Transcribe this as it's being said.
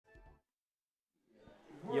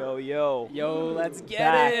yo. Yo, let's get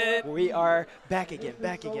Back. it. We are back again.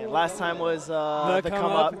 Last time was the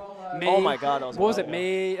come up. May, oh my God, that was what was it? ago.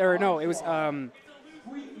 May or no? It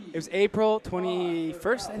was April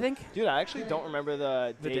 21st, I think. Dude, I actually don't remember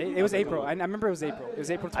the date. It was April. I remember it was April. It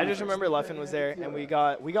was April 21st. I just remember Leffen was there, and we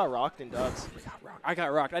got rocked in dubs. I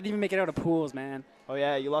got rocked. I didn't even make it out of pools, man. Oh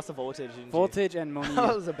yeah, you lost the voltage. Didn't Voltage you? and Monique.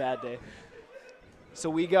 That was a bad day. So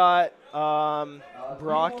we got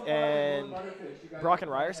Brock and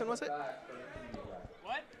Ryerson, was it?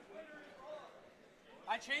 What?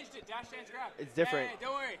 I changed it. Dash dance grab. It's different. Hey,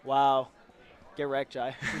 don't worry. Wow. Get wrecked,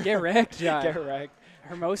 Jai. Get wrecked, Jai. Get wrecked.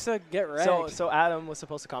 Hermosa, get wrecked. So Adam was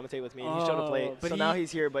supposed to commentate with me, and he showed up late. So now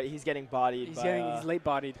he's here, but he's getting bodied. He's late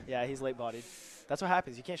bodied. Yeah, he's late bodied. That's what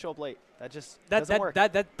happens. You can't show up late. That doesn't work.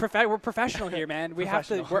 We're professional here, man. We have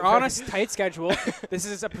to. We're on a tight schedule. This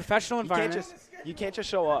is a professional environment. You can't just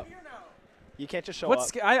show up. You can't just show up.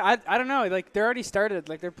 I don't know. Like they're already started.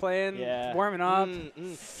 Like they're playing, warming up.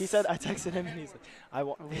 He said I texted him and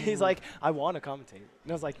he's like I want to commentate. And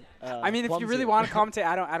I was like, I mean, if you really want to commentate,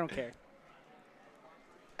 I don't care.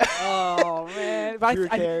 Oh man!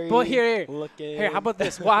 Well, here. How about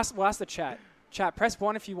this? We'll ask the chat. Chat, press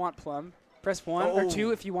 1 if you want Plum. Press 1 or 2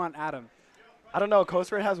 if you want Adam. I don't know.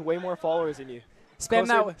 Coastward has way more followers than you. Spam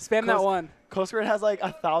that one. Coastward has like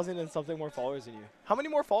 1,000 and something more followers than you. How many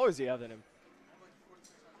more followers do you have than him?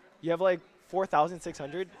 You have like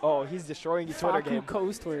 4,600. Oh, he's destroying your Twitter game.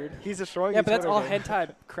 Coastward. He's destroying your Twitter game. Yeah, but that's all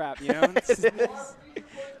hentai crap, you know.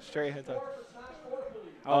 Straight hentai.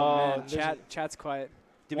 Oh man, chat's quiet.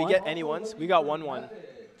 Did we get any ones? We got 1-1.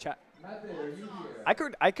 Chat.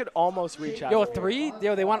 I could almost reach out. Yo, 3?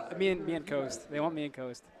 Yo, they want me and Coast. They want me and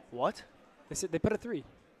Coast. What? They put a 3.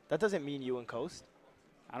 That doesn't mean you and Coast.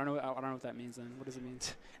 I don't know what that means then. What does it mean?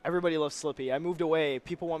 Everybody loves Slippy. I moved away.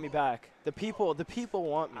 People want me back. The people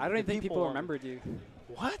want me. I don't even think people remembered you.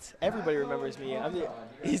 What? Everybody remembers me.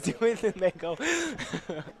 He's doing the mango.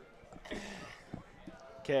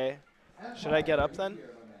 Okay. Should I get up then?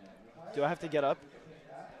 Do I have to get up?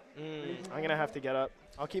 I'm going to have to get up.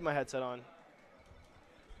 I'll keep my headset on.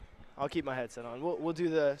 We'll do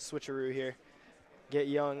the switcheroo here. Get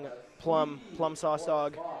young Plum Sauce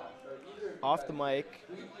Dog off the mic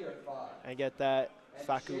and get that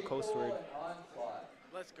Faku Coastward.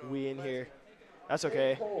 Let's go. We in here. That's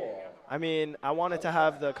okay. I mean, I wanted to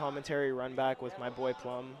have the commentary run back with my boy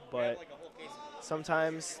Plum, but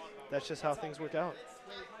sometimes that's just how things work out.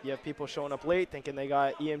 You have people showing up late thinking they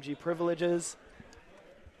got EMG privileges.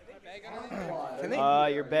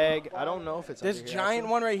 Your bag, I don't know if it's this under here, giant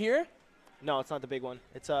actually. one right here? No, it's not the big one.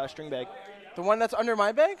 It's a string bag. The one that's under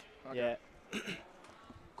my bag? Okay. Yeah.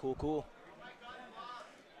 Cool.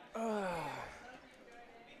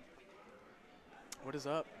 What is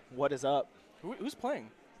up? What is up? Who's playing?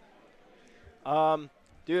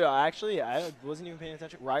 Dude, I wasn't even paying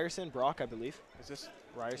attention. Ryerson, Brock, I believe. Is this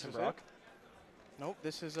Ryerson, Brock? Nope,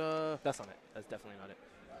 this is That's not it. That's definitely not it.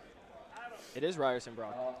 It is Ryerson,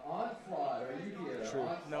 Brock. True.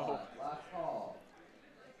 No.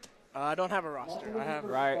 I don't have a roster. I have.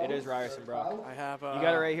 It is Ryerson, Brock. I have. You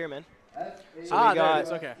got it right here, man. So we there got it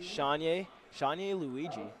is. Okay. Shanye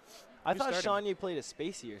Luigi. I thought Shanye played a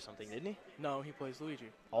Spacey or something, didn't he? No, he plays Luigi.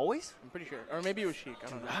 Always? I'm pretty sure. Or maybe it was Sheik. I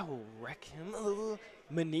don't know. I will wreck him.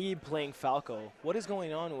 Manib playing Falco. What is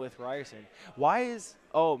going on with Ryerson? Why is...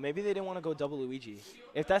 Oh, maybe they didn't want to go double Luigi.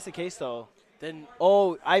 If that's the case, though... Then...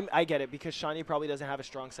 Oh, I get it, because Shanye probably doesn't have as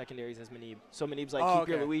strong secondaries as Manib. So Manib's like, keep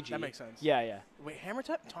your Luigi. That makes sense. Yeah. Wait, Hammer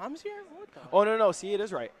Tom's here? What the? Oh, no. See, it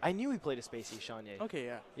is right. I knew he played a Spacey, Shanye. Okay,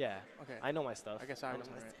 yeah. Yeah. Okay. I know my stuff. I guess I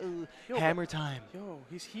wasn't right. Yo, Hammer Time. Yo,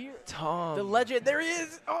 he's here. Tom. The legend. There he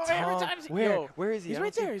is. Oh, Tom. Hammer Time's here. Where is he? He's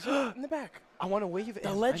right there. He's in the back. I want to wave at the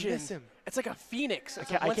him. legend. I miss him. It's like a phoenix. I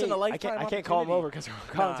can't call him over because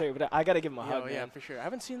we're commentary, but I got to give him a hug, yeah, man. for sure. I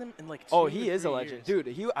haven't seen him in like 2 Oh, he is a 3 legend. years.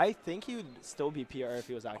 Dude, I think he would still be PR if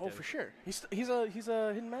he was active. Oh, for sure. He's a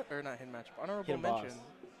hidden match, or not hidden match, honorable mention.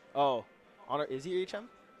 Oh, is he HM?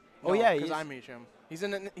 Oh yeah, because I'm HM.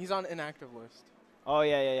 He's on inactive list. Oh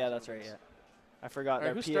yeah, that's right. Yeah, I forgot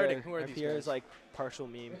that who's Pierre. starting? Who are these Pierre guys? is like partial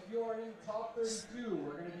meme. If you are in top 32,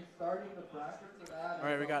 we're going to be starting the brackets of that. All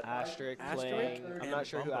right, we got Asterisk playing. I'm not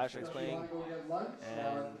sure who Asterisk's playing.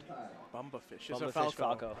 And Bumbafish. Bumbafish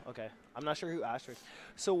Falco. Okay, I'm not sure who Asterisk.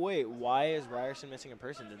 So wait, why is Ryerson missing a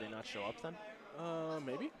person? Did they not show up then?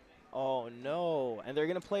 Maybe. Oh no, and they're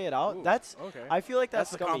gonna play it out. Ooh, That's okay. I feel like that's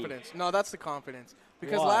the scummy. confidence. No, that's the confidence.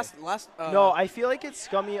 Because Why? last. No, I feel like it's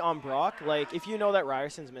scummy on Brock. Like if you know that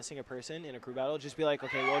Ryerson's missing a person in a crew battle, just be like,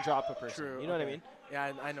 okay, we'll drop a person. True. You know what I mean?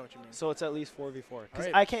 Yeah, I know what you mean. So it's at least 4v4. Because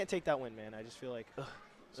Right. I can't take that win, man. I just feel like. Ugh.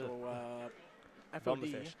 So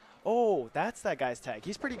Bumblefish. Oh, that's that guy's tag.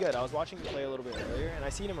 He's pretty good. I was watching him play a little bit earlier, and I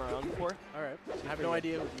seen him around before. All right. I have no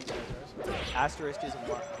idea what these guys are. So. Asterisk is a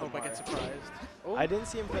bar. Hope I get surprised. Oh. I didn't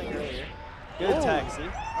see him playing earlier. Good tech, see? All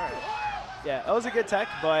right. Yeah, that was a good tech,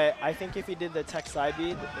 but I think if he did the tech side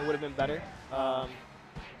beat, it would have been better.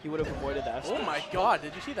 He would have avoided that. Oh my God!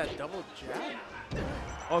 Did you see that double jab?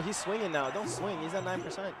 Oh, he's swinging now. Don't swing. He's at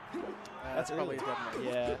 9%. That's probably a dead mark.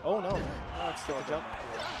 Yeah. Oh no. Oh, it's still a jump.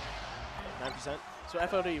 9%. So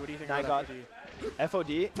FOD, what do you think about FOD?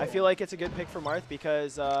 FOD, I feel like it's a good pick for Marth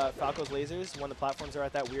because Falco's lasers, when the platforms are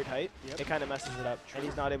at that weird height, it kind of messes it up, and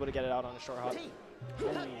he's not able to get it out on a short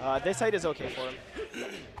hop. This height is okay for him.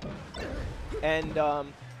 And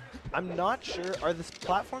I'm not sure, are the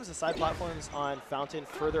platforms, the side platforms on Fountain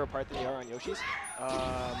further apart than they are on Yoshi's?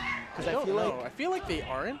 Because I feel like they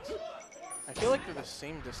aren't. I feel like they're the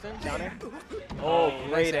same distance. Counter? Oh,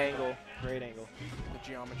 great angle. Great angle. The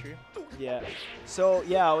geometry. Yeah. So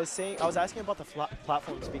yeah, I was asking about the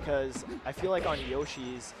platforms because I feel like on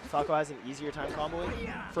Yoshi's, Falco has an easier time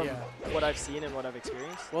comboing from what I've seen and what I've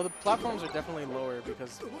experienced. Well, the platforms are definitely lower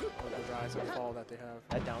because of the rise and fall that they have.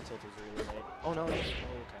 That down tilt is really late. Oh no. Oh,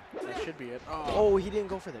 okay. That should be it. Oh, he didn't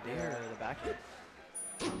go for the dare or the back hit.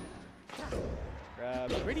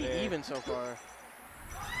 Grab. Pretty even so far.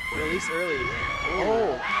 Release early.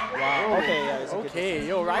 Oh, wow. Okay, yeah. Okay,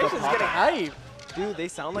 yo, Ryerson's getting hype. Dude, they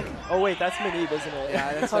sound like. Oh wait, that's Manib, isn't it?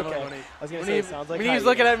 Yeah, that's okay. I was gonna say it sounds like. Manib's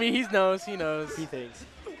looking at me. He knows. He knows. He thinks.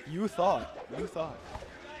 You thought. You thought.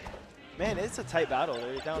 Man, it's a tight battle.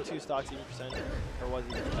 They're down 2 stocks even %, or was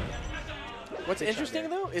even. What's interesting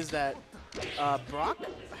though is that Brock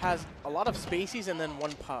has a lot of spacies and then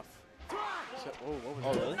 1 puff. So, what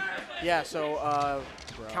was that? Really? Yeah, so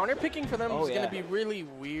counter picking for them is going to be really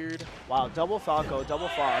weird. Wow, double Falco, double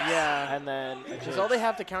Fox. Yeah. And then. Because all they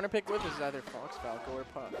have to counter pick with is either Fox, Falco, or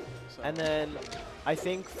Puff. So. And then I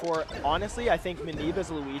think honestly, I think Manib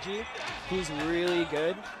is Luigi. He's really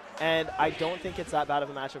good. And I don't think it's that bad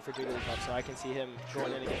of a matchup for Jigglypuff, so I can see him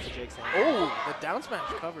going in against the Jake Stand. Oh, the down smash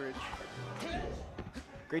coverage.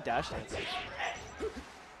 Great dash dance.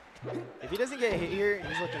 If he doesn't get hit here,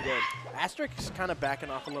 he's looking good. Asterix is kind of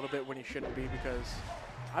backing off a little bit when he shouldn't be because,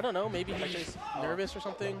 I don't know, maybe he's nervous or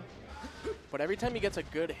something. But every time he gets a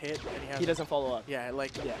good hit and he doesn't follow up. Yeah,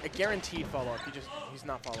 like a guaranteed follow up. He's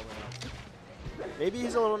not following up. Maybe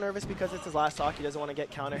he's a little nervous because it's his last stock. He doesn't want to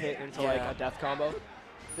get counter hit into like a death combo.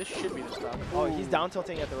 This should be the stock. Oh, he's down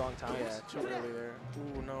tilting at the wrong time. Yeah, too early there.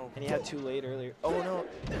 Ooh, no. And he had too late earlier. Oh, no.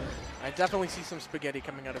 I definitely see some spaghetti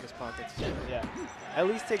coming out of his pockets. Yeah. At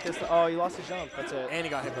least take this. Oh, he lost his jump. That's it. And he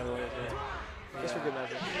got hit by the laser. Just for good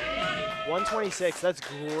measure. 126. That's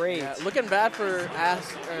great. Yeah, looking bad for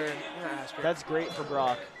That's great for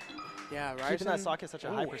Brock. Yeah, Ryerson. Keeping that stock at such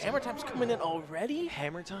a high percent. Hammer time's coming in already?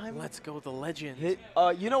 Hammer time? Let's go, the legend.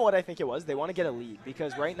 You know what I think it was? They want to get a lead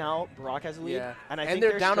because right now Brock has a lead. Yeah. And I think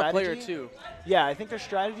they're down a player too. Yeah, I think their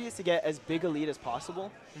strategy is to get as big a lead as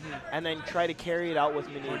possible and then try to carry it out with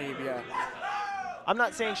Manib. Yeah. I'm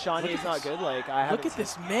not saying Shawnee is not good. Like I Look at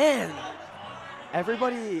this man.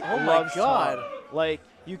 Everybody loves my God. Tom. Like,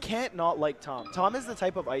 you can't not like Tom. Tom is the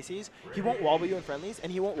type of ices, he won't wobble you in friendlies,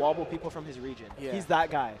 and he won't wobble people from his region. Yeah. He's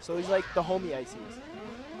that guy. So he's like the homie ices.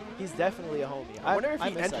 He's definitely a homie. I wonder if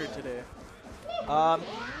he entered today. I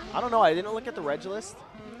don't know. I didn't look at the reg list,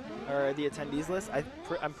 or the attendees list.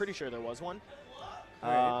 I'm pretty sure there was one.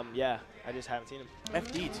 Right. Yeah, I just haven't seen him.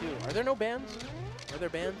 FD, too. Are there no bans? Are there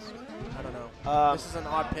bans? I don't know. This is an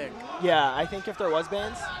odd pick. Yeah, I think if there was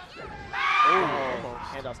bans, almost.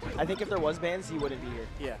 Handoffs. I think if there was bans, he wouldn't be here.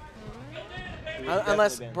 Yeah.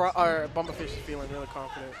 Unless Bumblefish is feeling really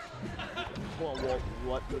confident. Well,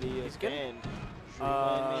 what would he have banned?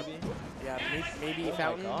 Maybe? Yeah, maybe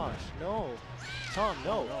Fountain. Oh my gosh, no. Tom,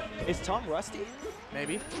 no. Is Tom rusty?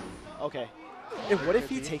 Maybe. Okay. What if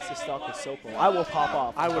he takes his stock with Sopal? I will pop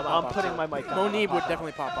off. I'm putting my mic down. Monib would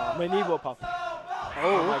definitely pop off. Monib will pop off.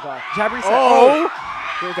 Oh my god. Jab reset.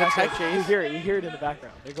 That's tech chase. You hear it in the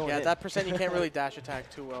background. They're going in. That percent you can't really dash attack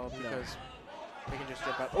too well because they can just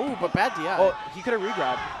jump out. Oh, but bad DI. Oh, he could have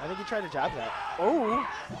re-grabbed. I think he tried to jab that.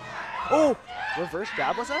 Oh, reverse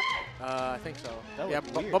jab was that? I think so. Yeah,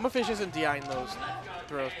 Bumblefish isn't DIing those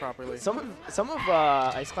throws properly. Some of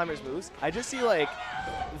Ice Climber's moves, I just see like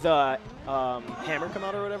the hammer come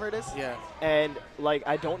out or whatever it is. Yeah. And like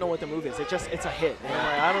I don't know what the move is. It's a hit. And I'm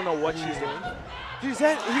like, I don't know what she's doing. Dude,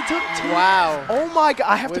 he took 2. Wow. Oh my god,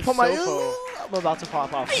 I have to put my. I'm about to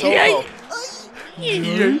pop off. Sopo.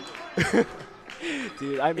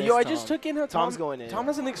 Dude, I miss Yo, I Tom. just took in how Tom's going in. Tom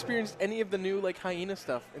hasn't experienced any of the new like hyena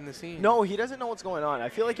stuff in the scene. No, he doesn't know what's going on. I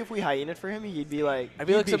feel like if we hyenaed for him, he'd be like, I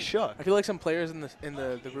feel like shook. I feel like some players in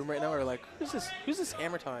the room right now are like, who's this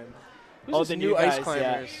Hammer Time? Who's Oh, this the new new ice guys,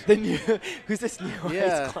 climbers? yeah. The new, who's this new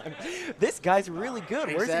Yeah. ice climber? This guy's really good.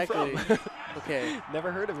 Exactly. Where's he from? Okay,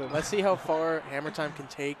 Never heard of him. let's see how far Hammer Time can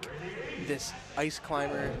take this ice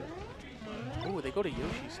climber. Oh, they go to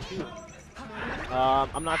Yoshi's too.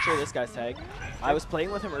 I'm not sure this guy's tag. I was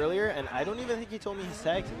playing with him earlier, and I don't even think he told me his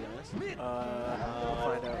tag, to be honest. We'll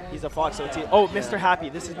find out. He's a Fox OT. Oh, Mr. Happy.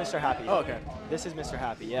 This is Mr. Happy. Oh, okay. This is Mr.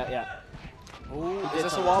 Happy. Yeah. Ooh, He is did this a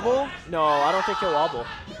something. wobble? No, I don't think he'll wobble.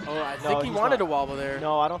 Oh, I No, think he he's wanted not. a wobble there.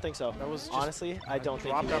 No, I don't think so. That was just honestly, I don't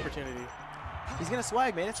think dropped he will. opportunity. He's gonna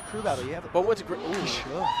swag, man. It's a crew battle. You have. But what's great? He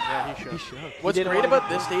should. Yeah, he should. He should. What's He didn't great wanna about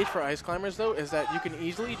be- this stage for ice climbers though is that you can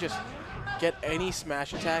easily just get any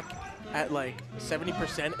smash attack at like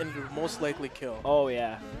 70% and you most likely kill. Oh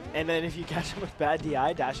yeah, and then if you catch him with bad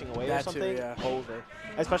DI dashing away That or too, something, yeah. over.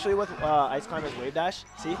 Especially with Ice Climber's wave dash.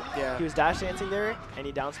 See? Yeah. He was dash dancing there, and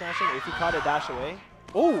he down smashed him. If he caught a dash away,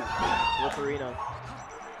 Oh, Ripperino.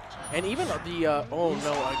 and even the oh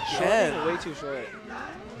no Shorting again. way too short.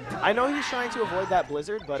 I know he's trying to avoid that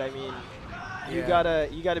blizzard, but I mean, you Yeah.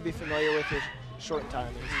 gotta be familiar with your short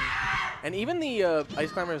timings. And even the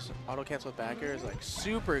ice climbers auto cancel with back air is like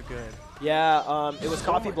super good. Yeah, it was So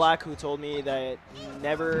Coffee much. Black who told me that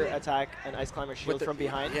never attack an Ice Climber shield the- from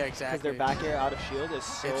behind. yeah, Because exactly. their back air out of shield is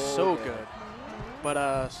so It's so good. But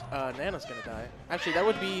Nana's gonna die. Actually, that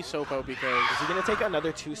would be Sopo because Is he going to take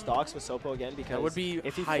another 2 stocks with Sopo again? Because would be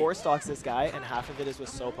if he hype. 4 stocks this guy and half of it is with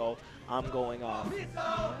Sopo, I'm going off.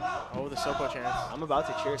 oh the Sopo chance. I'm about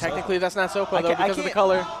to cheer Technically, that's not Sopo I though can't- I because of the can't-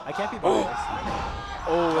 color. I can't be biased.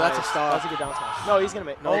 Oh, that's a Nice. stock. That's a good down smash. No, he's going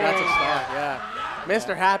to make. No, that's a stock. Yeah.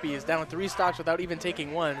 Mr. Happy is down 3 stocks without even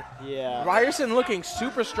taking 1. Yeah. Ryerson looking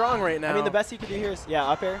super strong right now. I mean, the best he could do here is, yeah,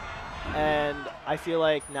 up air. And I feel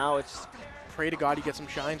like now it's, Pray to God he gets some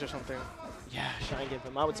shines or something. yeah, Shine give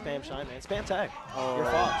him. I would spam Shine, man. Spam tag. Oh. Your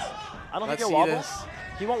Fox. I don't Let's think see he'll wobble. this.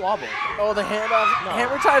 He won't wobble. Oh, the handoff. No.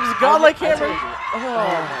 Hammer time's godlike I hammer. told you.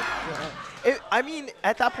 Oh. I mean,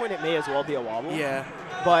 at that point, it may as well be a wobble. Yeah.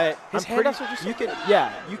 But His I'm pretty handoffs are just so you can,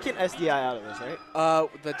 yeah, you can SDI out of this,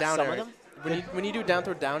 right? The down Some air. of them? When you do down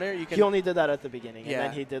throw down air, you can. He only did that at the beginning, yeah. and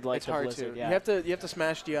then he did like it's the hard blizzard. to. Yeah. You have to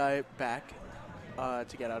smash DI back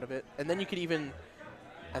to get out of it, and then you could even,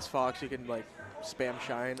 as Fox, you can like spam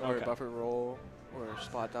shine or Okay. buffer roll or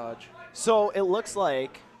spot dodge. So it looks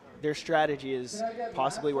like their strategy is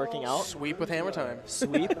possibly working out. Sweep with hammer time.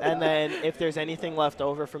 Sweep, and then if there's anything left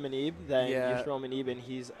over from Anib, then Yeah. you throw him Anib, and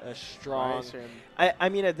he's a strong. Ryerson. I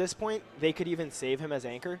mean, at this point, they could even save him as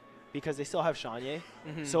anchor because they still have Shanye.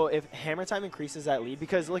 Mhm. So if Hammer Time increases that lead,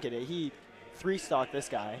 because look at it, he 3-stocked this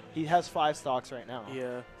guy. He has 5 stocks right now.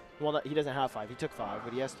 Yeah. Well, he doesn't have 5. He took 5,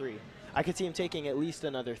 but he has 3. I could see him taking at least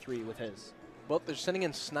another 3 with his. Well, they're sending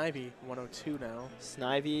in Snivy 102 now.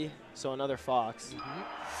 Snivy, so another Fox.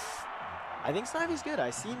 I think Snivy's good. I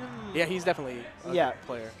seen him. Yeah, he's definitely a Yeah. good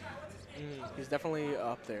player. Mm. He's definitely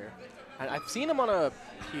up there. I've seen him on a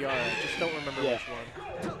PR. I just don't remember Yeah. which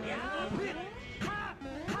one.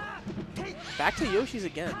 Back to Yoshi's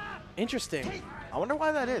again. Interesting. I wonder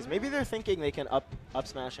why that is. Maybe they're thinking they can up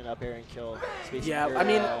smash and up air and kill Space. Yeah, or, I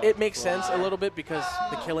mean, it makes Fox. sense a little bit because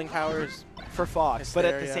the killing power is, for Fox, It's but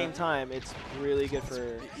there, at the yeah. same time, it's really good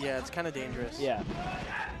for. yeah, it's kind of dangerous. Yeah.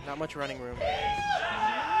 Not much running room.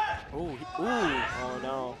 Ooh, ooh. Oh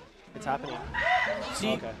no, it's happening.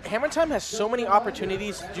 See, Okay. Hammer Time has so many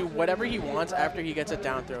opportunities to do whatever he wants after he gets a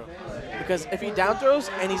down throw. Because if he down throws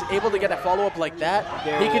and he's able to get a follow-up like that,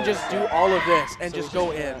 There he it can is. just do all of this and So just he's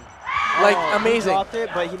go just- in. Like, Oh, he amazing. dropped it,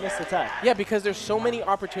 but he missed the tech. Yeah, because there's so many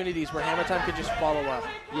opportunities where Hammer Time could just follow up.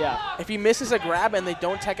 Yeah. If he misses a grab and they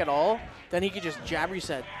don't tech at all, then he could just jab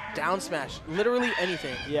reset, down smash, literally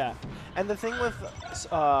anything. Yeah. And the thing with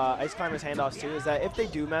Ice Climber's handoffs too is that if they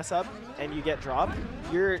do mess up and you get dropped,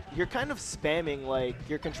 you're kind of spamming like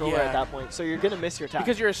your controller Yeah. at that point, so you're gonna miss your tap.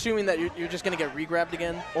 Because you're assuming that you're just going to get re-grabbed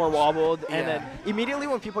again. or wobbled, Yeah. and then immediately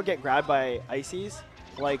when people get grabbed by ices,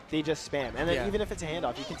 like they just spam, and then Yeah. even if it's a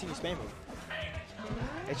handoff, you continue spamming.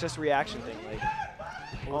 It's just a reaction thing. Like,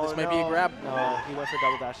 Oh, this might be a grab. No, he went for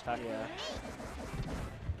double dash attack. Yeah.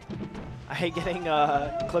 I hate getting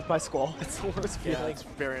clipped by Squall. It's the worst Yeah, feeling. it's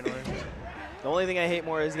very annoying. The only thing I hate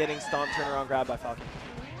more is getting stomp, turn around, grab by Falcon.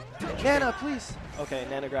 Nana, please. Okay,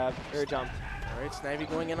 Nana grabbed or jumped. All right, Snivy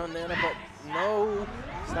going in on Nana, but no.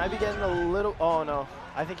 Snivy getting a little. Oh no,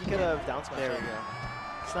 I think he could have down smashed. There we him.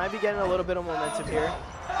 go. Snivy getting a little bit of momentum here.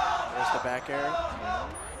 There's the back air.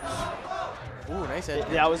 Ooh, nice edge.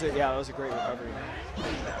 That was a great recovery.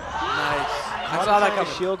 Nice. I saw that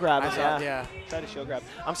coming. Shield grab. Yeah. Tried to shield grab.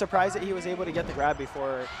 I'm surprised that he was able to get the grab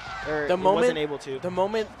before, or the he moment, wasn't able to. The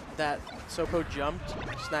moment that Sopo jumped,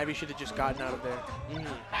 Snivy should have just gotten out of there.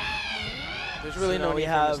 There's really no need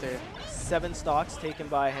for this there. 7 stocks taken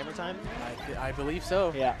by Hammer Time. I believe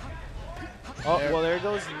so. Yeah. Oh, well, there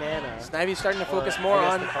goes Nana. Snivy's starting to focus more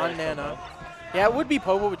on Nana. Yeah, it would be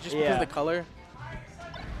Popo just because of the color.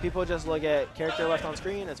 People just look at character left on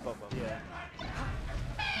screen, it's Popo. Yeah.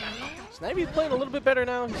 Snivy's playing a little bit better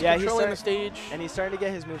now. He's controlling the stage. And he's starting to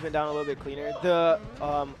get his movement down a little bit cleaner. The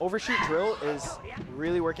overshoot drill is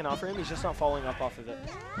really working out for him. He's just not following up off of it.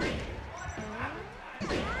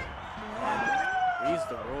 He's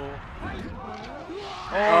the roll.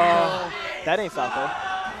 Oh, that ain't Falco.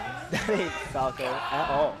 That ain't Falco at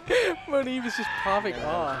all. Manib is just popping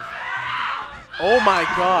off. Oh my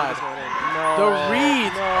god. No. The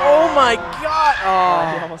read. No. Oh my god.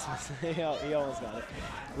 Oh. He almost got it.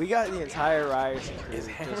 We got the entire Ryerson crew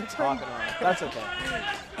just popping off. That's okay.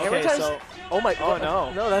 Okay, so. Oh my god. Oh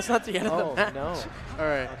no. No, that's not the end of the match. No.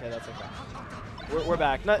 Alright. Okay, that's okay. We're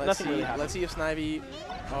back. Nothing really happened. Let's see if Snivy.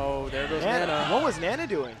 Oh, there goes Nana. What was Nana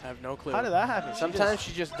doing? I have no clue. How did that happen? Sometimes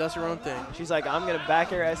she just does her own thing. She's like, I'm going to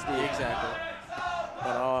back air SD. Exactly.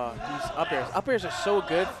 But these up airs. Up airs are so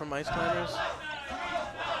good from ice climbers.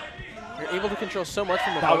 You're able to control so much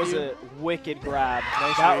from above you. That was a wicked grab.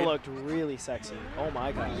 Nice that read. looked really sexy. Oh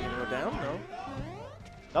my god. Is he gonna go down? No.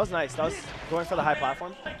 That was nice. That was going for the high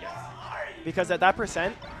platform. Because at that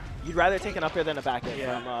percent, you'd rather take an up air than a back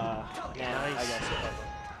air from Nana, I guess.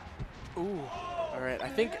 Ooh. All right. I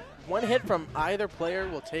think one hit from either player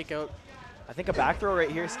will take out. I think a back throw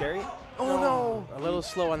right here is scary. Oh no. A little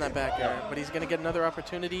slow on that back air, but he's going to get another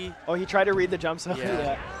opportunity. Oh, he tried to read the jump zone.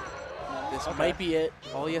 Yeah. This might be it.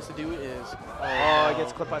 All he has to do is. Oh, he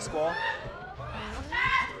gets clipped by Squall.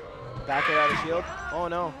 Back air out of shield. Oh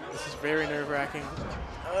no. This is very nerve-wracking.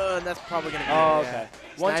 And that's probably going to be it. Okay.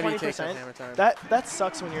 120%. That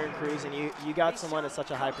sucks when you're in cruise and you got someone at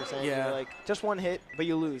such a high percent. Yeah. You're like, just one hit, but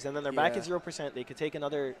you lose. And then they're back at 0%. They could take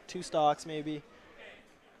another 2 stocks maybe.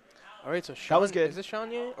 All right, so that was good. Is this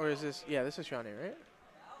Shanye or is this? Yeah, this is Shanye,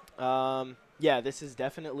 right? Yeah, this is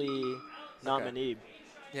definitely not Manib.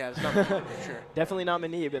 Yeah, it's not Manib, sure. Definitely not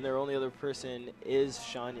Manib, and their only other person is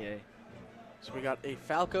Shanye. So we got a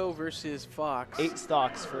Falco versus Fox. 8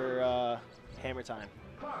 stocks for Hammer Time.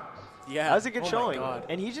 Yeah. That was a good showing. My God.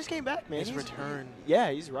 And he just came back, man. His return.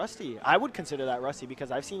 Yeah, he's rusty. I would consider that rusty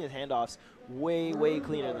because I've seen his handoffs way, way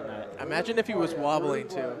cleaner than that. Imagine if he was wobbling,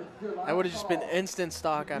 too. That would have just been instant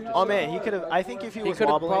stock after stock. Man, he could have. I think if he was wobbling. He could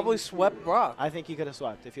have probably swept Brock. I think he could have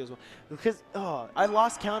swept if he was. Because, I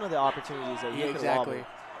lost count of the opportunities that he could have wobbled.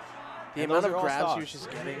 The amount of grabs he was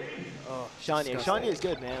just getting. Oh, Shanye is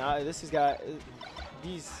good, man. This has got.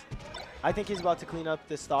 I think he's about to clean up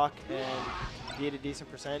this stock and be at a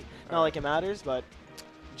decent percent. Not like it matters, but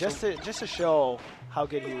just to show how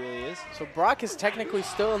good he really is. So Brock is technically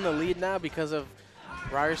still in the lead now because of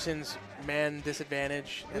Ryerson's man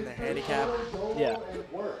disadvantage and their handicap. Yeah.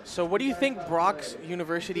 So what do you think Brock's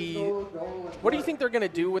University, what do you think they're going to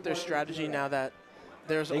do with their strategy now that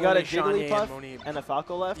there's they got a Shanye Jigglypuff and a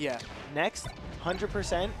Falco left? Yeah. Next,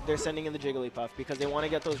 100%, they're sending in the Jigglypuff because they want to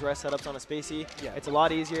get those rest setups on a spacey. Yeah. It's a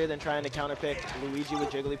lot easier than trying to counterpick Luigi with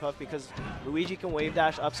Jigglypuff because Luigi can wave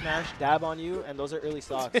dash, up smash, dab on you, and those are early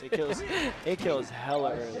stocks. It kills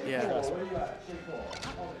hella early. Yeah. Trust me.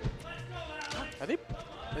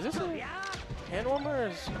 Is this a hand warmer or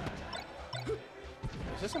is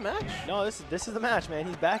this a match? No, this is the match, man.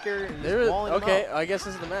 He's back here and he's walling okay, him out. I guess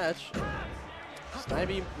this is the match.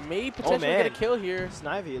 Snivy may potentially get a kill here.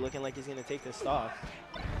 Snivy looking like he's going to take this stock.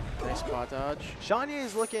 Nice spot dodge. Shanye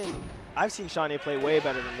is looking. I've seen Shanye play way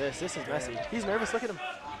better than this. This is messy. He's nervous. Look at him.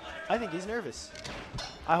 I think he's nervous.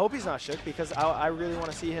 I hope he's not shook because I really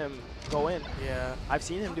want to see him go in. Yeah. I've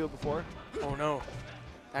seen him do it before. Oh, no.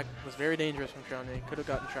 That was very dangerous from Shanye. Could have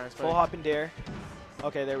gotten tries. Full hop and dare.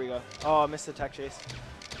 Okay, there we go. Oh, I missed the tech chase.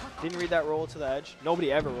 Didn't read that roll to the edge.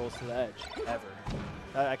 Nobody ever rolls to the edge. Ever.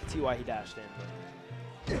 I can see why he dashed in.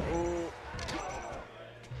 But.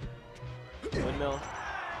 Windmill.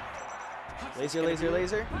 Laser, laser,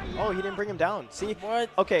 laser. Oh, he didn't bring him down. See? What?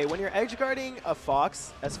 Okay, when you're edge guarding a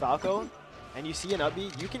Fox as Falco and you see an up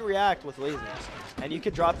B, you can react with lasers. And you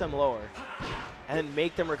can drop them lower. And then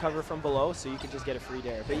make them recover from below so you can just get a free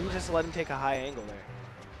dare. But you just let him take a high angle there.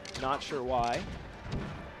 Not sure why.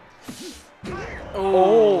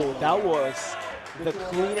 Oh, that was the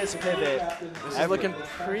cleanest pivot. This is looking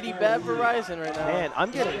pretty bad for Ryerson right now. Man,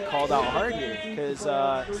 I'm getting called out hard here because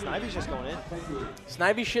Snivy's just going in.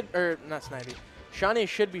 Snivy should, or not Snivy. Shawnee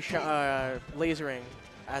should be lasering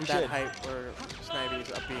at that height where Snivy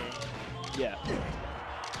is up being. Yeah.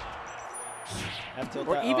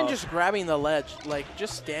 Or even just grabbing the ledge. Like,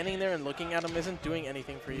 just standing there and looking at him isn't doing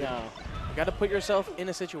anything for you. No. You got to put yourself in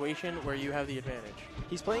a situation where you have the advantage.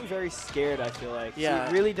 He's playing very scared, I feel like. Yeah.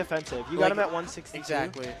 So really defensive. You got him at 162.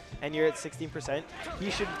 Exactly. And you're at 16%.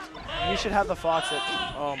 You should have the Fox at...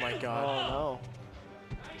 Oh, my God. Oh, no.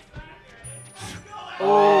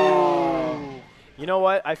 Oh. You know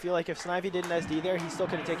what? I feel like if Snivy didn't SD there, he still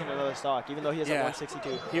could have taken another stock, even though he has a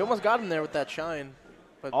 162. He almost got him there with that shine.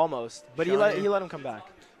 But almost. But he let him come back.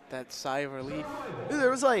 That sigh of relief.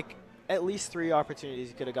 There was like at least 3 opportunities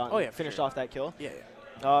he could have gotten. Oh, yeah. Finished off that kill. Yeah.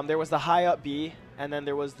 There was the high up B, and then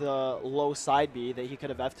there was the low side B that he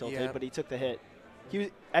could have F-tilted, but he took the hit.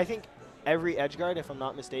 I think every edge guard, if I'm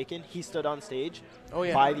not mistaken, he stood on stage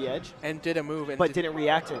by the edge. And did a move. But didn't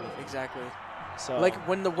react to anything. Exactly. So like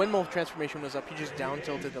when the windmill transformation was up, he just down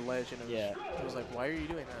tilted the ledge, and it was like, why are you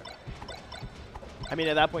doing that? I mean,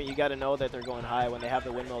 at that point, you got to know that they're going high when they have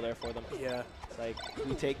the windmill there for them. Yeah. It's like,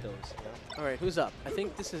 we take those. You know? All right, who's up? I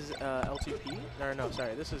think this is L2P. No,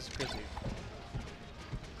 sorry, this is Chrissy.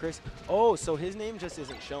 Chris. Oh, so his name just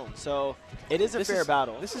isn't shown. So it is a fair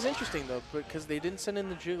battle. This is interesting, though, because they didn't send in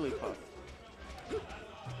the Jigglypuff.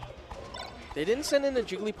 They didn't send in the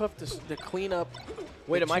Jigglypuff to clean up.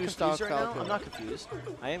 Wait, am I confused right now? I'm not confused.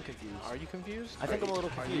 I am confused. Are you confused? I think I'm a little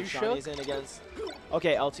confused. Are you Shawnee's in against...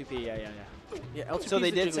 Okay, L2P, yeah. Yeah, L2P so they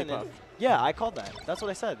the did send in... Yeah, I called that. That's what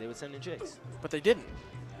I said. They would send in Jigs. But they didn't.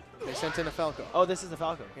 They sent in a Falco. Oh, this is the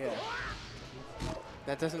Falco. Yeah.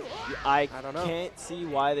 That doesn't... I don't know. Can't see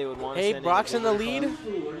why they would want to send in... Hey, Brock's in the lead.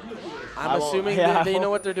 I'm assuming they know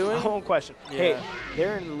what they're doing. I won't question. Yeah. Hey,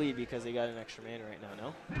 they're in the lead because they got an extra man right now,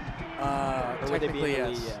 no? Technically,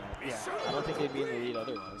 yes. Yeah. I don't think they'd be in the lead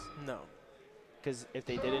otherwise. No. Because if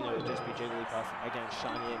they didn't, it would just be Jigglypuff against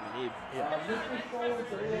Shawnee and Manib. Yeah.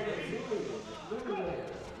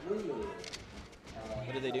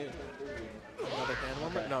 What did they do? Another hand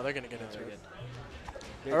warmer? No, they're going to get into it.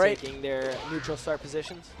 They're taking their neutral start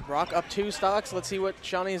positions. Brock up 2 stocks. Let's see what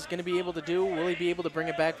Shawnee is going to be able to do. Will he be able to bring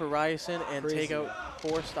it back for Ryerson and take out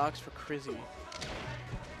 4 stocks for Crizzy?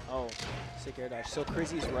 Oh, sick air dodge. So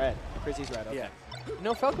Crizzy's red. Crizzy's red, okay. Yeah. You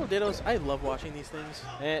know, Falco Dittos, I love watching these things.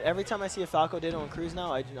 And every time I see a Falco Ditto on Cruise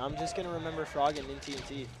now, I'm just going to remember Frog and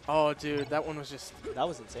TMG. Oh, dude, that one was just... That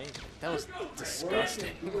was insane. That was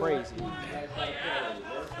disgusting. Crazy.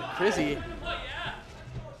 Crizzy,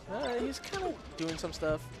 he's kind of doing some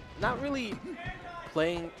stuff. Not really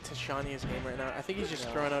playing to Shawnee's game right now. I think he's just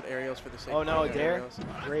throwing out aerials for the sake of no, dare?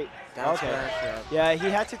 Great. Down smash, yeah, he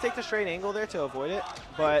had to take the straight angle there to avoid it,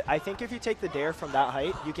 but I think if you take the dare from that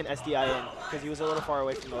height, you can SDI in, because he was a little far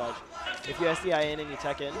away from the ledge. If you SDI in and you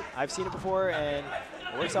tech in, I've seen it before, and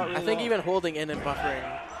it works out really well. I think even holding in and buffering.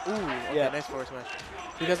 Ooh, okay, nice forward smash.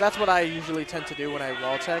 Because that's what I usually tend to do when I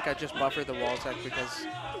wall tech. I just buffer the wall tech because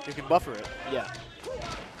you can buffer it. Yeah.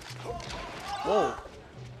 Whoa.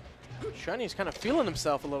 Shawnee's kind of feeling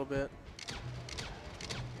himself a little bit.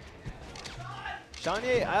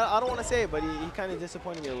 Shawnee, I don't want to say it, but he kind of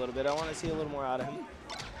disappointed me a little bit. I want to see a little more out of him.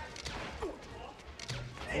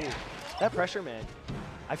 Ooh, that pressure, man.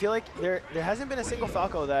 I feel like there hasn't been a single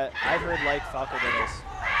Falco that I've heard like Falco Dittos.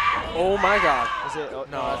 Oh my God. Is it? Oh,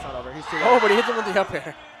 no, that's not over. He's too low. Oh, but he hits him with the up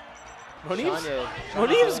air.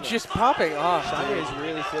 Moniv's just popping off. Shawnee is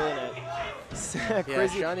really feeling it.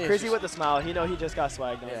 Crizzy with the smile. He just got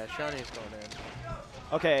swagged on. Yeah, Shawnee's going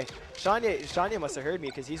in. Okay, Shawnee must have heard me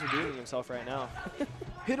because he's redeeming himself right now.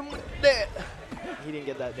 Hit him with that. He didn't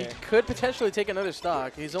get that there. He could potentially take another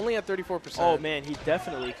stock. He's only at 34%. Oh, man, he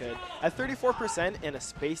definitely could. At 34% in a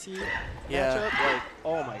spacey matchup, like,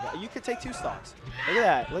 oh, my God. You could take 2 stocks. Look at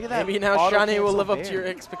that. Look at that. Maybe now Shawnee will live up to your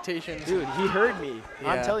expectations. Dude, he heard me.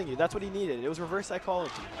 Yeah. I'm telling you, that's what he needed. It was reverse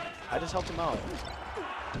psychology. I just helped him out.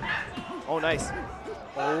 Oh, nice.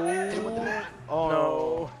 Oh,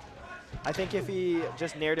 no. I think if he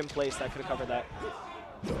just nared in place, that could have covered that.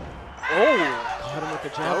 Oh, caught him with the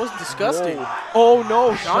jab. That was disgusting. Whoa. Oh,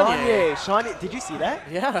 no, Shawnee. Did you see that?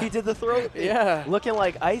 Yeah. He did the throw. Yeah. Looking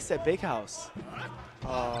like ice at Big House.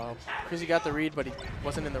 Crizzy got the read, but he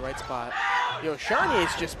wasn't in the right spot. Yo,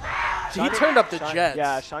 Shawnee's just... he turned up the jets.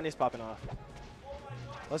 Yeah, Shawnee's popping off.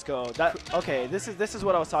 Let's go. Okay, this is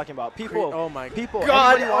what I was talking about. People, oh my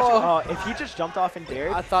God, watching, if he just jumped off and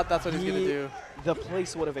dared, I thought that's what he was gonna do. The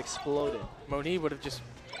place would have exploded. Moni would have just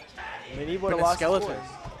been a skeleton.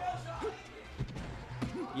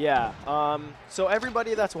 Yeah. So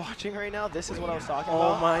everybody that's watching right now, this is what I was talking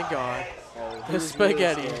about. Oh my God. Oh, the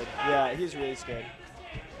spaghetti. Really yeah, he's really scared.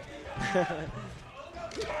 All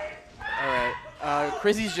right.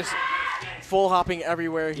 Crizzy's just full hopping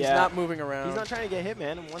everywhere. He's not moving around. He's not trying to get hit,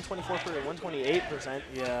 man. 124 for 128%.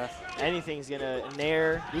 Yeah. Anything's going to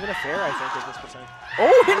nair, even a fair, I think, at this percent.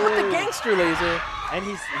 Oh, hit with the gangster laser. And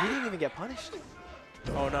he didn't even get punished.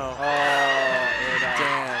 Oh, no. Oh,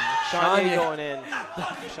 damn. Shawnee going in.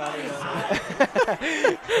 Shawnee going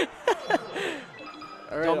in.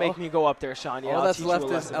 All right, Don't make me go up there, Shawnee. All I'll that's teach you left a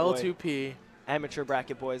is lesson, boy. L2P. Amateur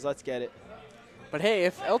bracket, boys. Let's get it. But hey,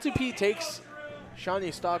 if L2P takes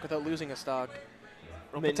Shawnee's stock without losing a stock,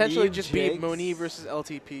 it'll potentially just be Moni versus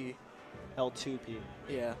LTP. L2P.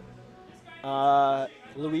 Yeah.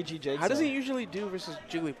 Luigi Jigs. How does he usually do versus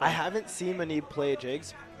Jigglypuff? I haven't seen Manib play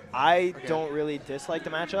Jigs. I don't really dislike the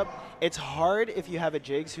matchup. It's hard if you have a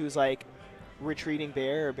Jigs who's like retreating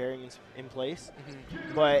bear or bearing in place,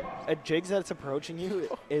 but a Jigs that's approaching you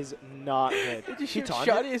is not good. Did you shoot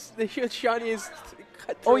Shawnee's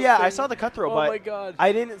cut Oh yeah, thing? I saw the cut throw, oh but my God.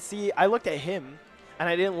 I didn't see. I looked at him, and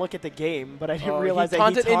I didn't look at the game, but I didn't realize he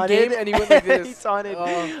that he taunted in game and he went like this. he taunted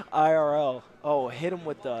IRL. Oh, hit him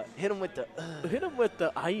with the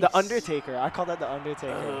ice. The Undertaker. I call that the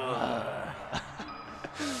Undertaker.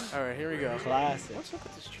 All right, here we go. Classic. What's up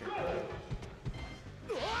with this trick?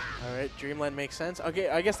 All right, Dreamland makes sense. Okay,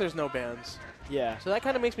 I guess there's no bans. Yeah. So that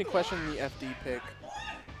kind of makes me question the FD pick.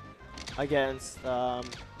 Against,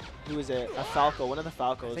 who is it? A Falco, one of the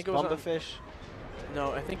Falcos. I think it was Bumbafish.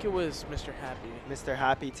 No, I think it was Mr. Happy. Mr.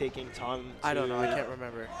 Happy taking Tom to I don't know, I can't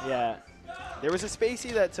remember. Yeah. There was a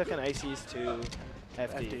Spacey that took an Ices to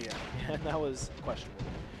FD. FD, yeah. And that was questionable.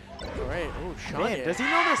 All right, oh, Shawnee. Man, does he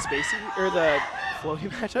know the Spacey, or the floaty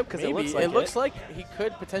matchup? Because Maybe. it looks like he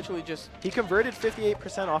could potentially just... He converted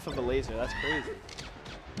 58% off of a laser. That's crazy.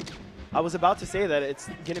 I was about to say that it's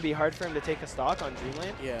going to be hard for him to take a stock on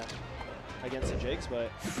Dreamland. Yeah. Against the Jigs,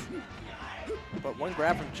 but... But one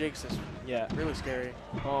grab from Jigs is really scary.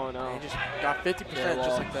 Oh, no. And he just got 50%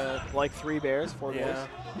 just like that. Like 3 bears, 4 bears.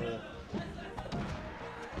 Yeah.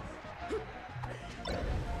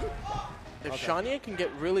 If Shawnee can get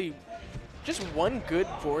really just one good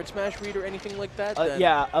forward smash read or anything like that, then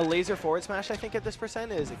yeah, a laser forward smash, I think, at this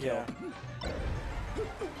percent is a kill.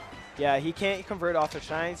 Yeah, he can't convert off of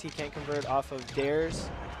shines. He can't convert off of dares.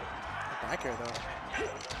 Back air,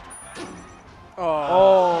 though.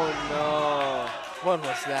 Oh, no. What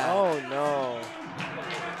was that? Oh, no.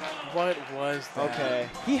 What was that? Okay.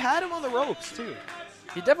 He had him on the ropes, too.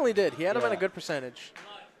 He definitely did. He had him at a good percentage.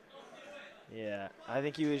 Yeah, I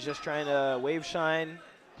think he was just trying to wave shine.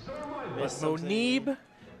 Manib.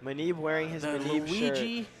 Manib wearing his Manib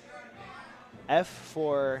Luigi. shirt. F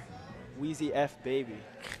for Wheezy F baby.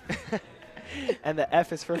 And the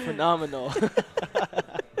F is for phenomenal.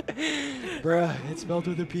 Bruh, it's spelled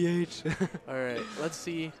with a PH. All right, let's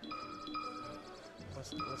see.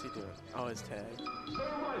 What's he doing? Oh, his tag.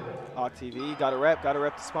 OcTV, got a rep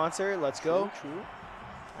the sponsor. Let's go. True.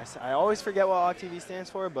 I always forget what OcTV stands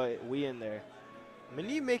for, but we in there.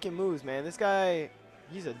 Manib making moves, man. This guy,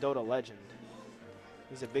 he's a Dota legend.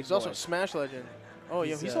 He's a big boy. He's also a Smash legend. Oh,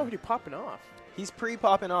 yeah, he's already popping off. He's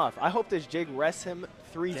pre-popping off. I hope this Jig rests him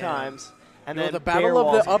 3 times. And then the battle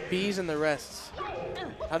of the up Bs and the rests.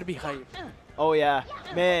 How to be hype. Oh, yeah.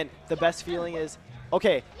 Man, the best feeling is,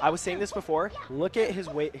 okay, I was saying this before. Look at his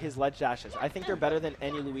ledge dashes. I think they're better than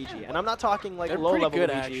any Luigi. And I'm not talking like low-level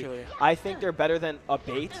Luigi. Actually. I think they're better than a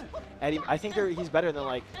bait. And I think he's better than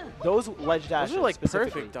like those ledge dashes. Those are like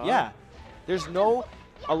perfect, dog. Yeah. There's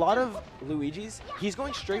a lot of Luigis, he's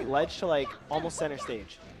going straight ledge to like almost center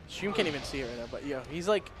stage. Stream can't even see it right now, but yeah, he's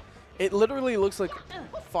like, it literally looks like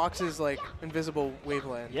Fox's like invisible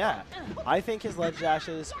waveland. Yeah, I think his ledge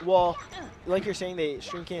dashes. Well, like you're saying,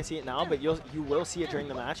 stream can't see it now, but you will see it during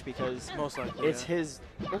the match because most likely it's his.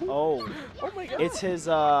 Oh my God! It's his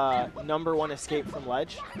 #1 escape from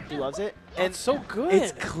ledge. He loves it, and it's so good.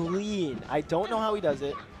 It's clean. I don't know how he does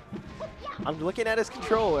it. I'm looking at his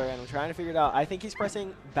controller and I'm trying to figure it out. I think he's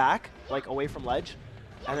pressing back, like away from ledge,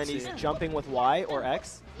 and then he's jumping with Y or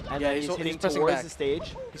X. And then he's hitting towards the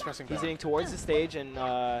stage. He's pressing back. He's hitting towards the stage and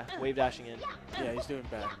wave dashing in. Yeah, he's doing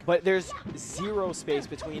back. But there's 0 space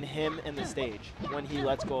between him and the stage when he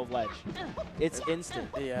lets go of ledge. It's instant.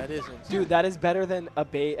 Yeah, it is instant. Dude, that is better than a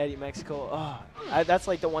bait Eddie Mexico. Oh, that's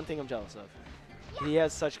like the one thing I'm jealous of. He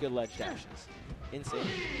has such good ledge dashes. Insane.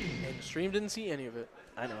 And Stream didn't see any of it.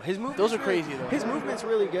 I know. His movement. Those are crazy, though. His movement's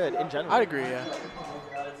really good in general. I'd agree, yeah.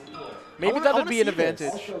 Maybe that would be an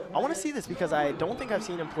advantage. I want to see this because I don't think I've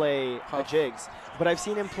seen him play a Jigs, but I've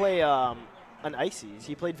seen him play an Ices.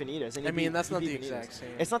 He played Vanitas. And I mean, that's not the exact same.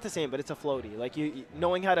 It's not the same, but it's a floaty. Like, you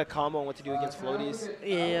knowing how to combo and what to do against floaties.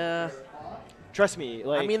 Yeah. Trust me.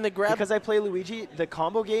 Like, I mean, the grab. Because I play Luigi, the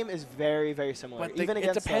combo game is very, very similar. But even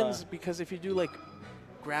against. It depends because if you do, like,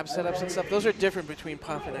 grab setups and stuff, those are different between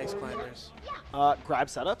Puff and Ice Climbers. Grab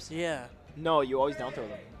setups? Yeah. No, you always down throw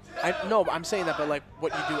them. No, I'm saying that, but like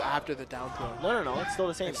what you do after the down throw. No, it's still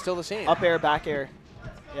the same. It's still the same. Up air, back air.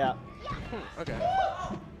 Yeah. Okay.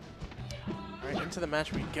 All right, into the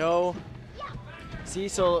match we go. See,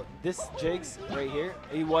 so this Jigs right here,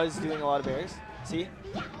 he was doing a lot of airs. See?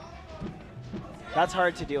 That's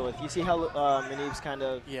hard to deal with. You see how Manib's kind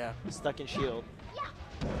of stuck in shield.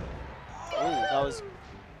 Ooh, that was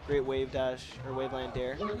great wave dash or waveland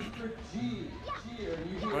dare.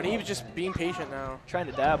 Manib's just being patient now. Trying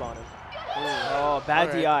to dab on him. Ooh, oh,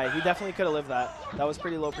 bad DI. He definitely could have lived that. That was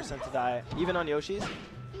pretty low percent to die. Even on Yoshi's,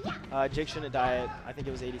 Jig shouldn't have died. I think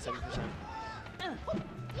it was 87%.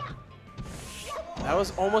 That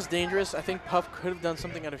was almost dangerous. I think Puff could have done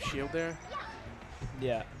something out of shield there.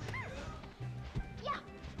 Yeah.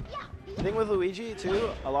 The thing with Luigi, too,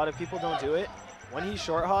 a lot of people don't do it. When he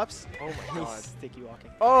short hops, oh my god, he's sticky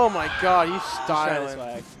walking. Oh my god, he's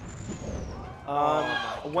styling.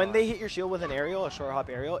 When they hit your shield with an aerial, a short hop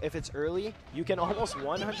aerial, if it's early, you can almost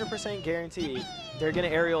 100% guarantee they're going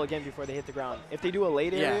to aerial again before they hit the ground. If they do a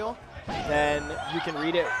late aerial, then you can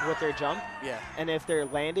read it with their jump. Yeah. And if they're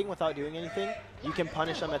landing without doing anything, you can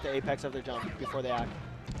punish them at the apex of their jump before they act.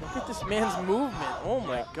 Look at this man's movement. Oh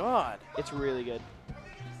my god. It's really good.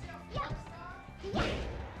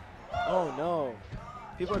 Oh no.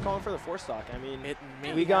 People are calling for the 4 stock. I mean,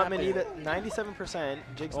 we got Manib at 97%.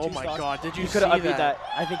 Jigs 2 oh my stocks. god, did you see could have upbeat that?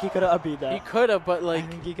 I think he could have upbeat that. He could have, but like. I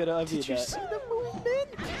think he could have upbeat that. Did you see the movement?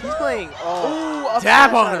 He's playing. Oh,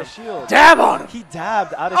 dab on him. Shield. Dab on him. He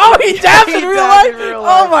dabbed out of shield. Oh, he dabbed in real life?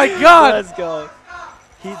 Oh my god. Let's go.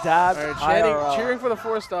 He dabbed. All right, cheering for the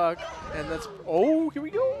 4 stock. And that's. Oh, here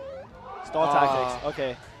we go. Stall tactics.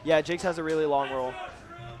 Okay. Yeah, Jigs has a really long roll.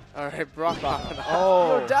 All right, Brock.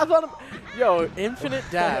 Oh. Yo, dabs on him. Yo, infinite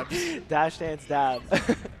dabs. Dash Dance Dab.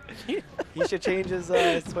 He should change his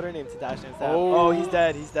Twitter name to Dash Dance Dab. Oh. Oh, he's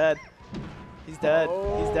dead. He's dead. He's dead.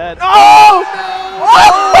 Oh. He's dead. Oh!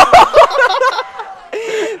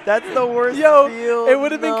 That's the worst feel. It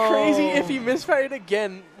would have been crazy if he misfired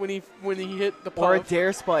again when he hit the puff. Or a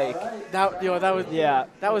dare spike. That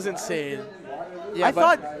was insane. Yeah,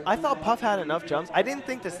 I thought Puff had enough jumps. I didn't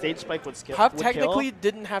think the stage spike would skip. Puff technically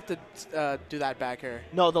didn't have to do that back air.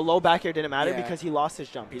 No, the low back air didn't matter because he lost his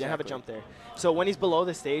jump. He didn't have a jump there. So when he's below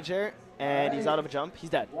the stage there and he's out of a jump, he's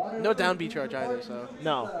dead. No down B charge either, so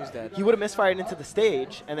no, he's dead. He would have misfired into the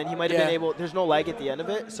stage, and then he might have been able. There's no lag at the end of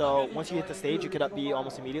it, so once you hit the stage, you could up B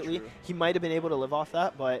almost immediately. True. He might have been able to live off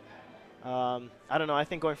that, but I don't know. I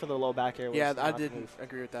think going for the low back air was I didn't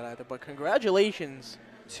agree with that either. But congratulations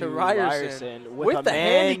to Ryerson with the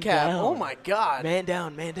handicap. Down. Oh my god. Man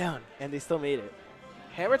down, and they still made it.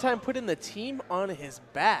 Hammer Time putting the team on his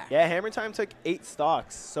back. Yeah, Hammer Time took 8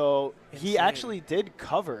 stocks, so he actually did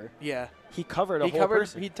cover. Yeah. He covered a whole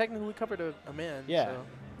person. He technically covered a man. Yeah.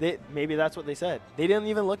 So. Maybe that's what they said. They didn't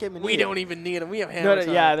even look at Manib. We don't even need him. We have Hammer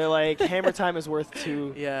Time. Yeah, they're like, Hammer Time is worth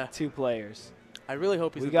 2 players. I really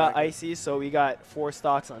hope he's We got Icy, so we got 4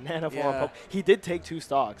 stocks on Nanoform. Yeah. He did take 2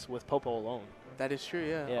 stocks with Popo alone. That is true,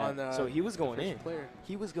 yeah. On, so he was going in. Player.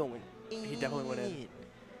 He was going in. He definitely went in.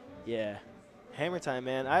 Yeah. Hammer Time,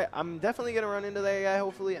 man. I'm definitely going to run into that guy,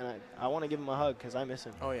 hopefully, and I want to give him a hug because I miss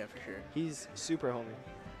him. Oh, yeah, for sure. He's super homie.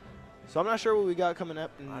 So I'm not sure what we got coming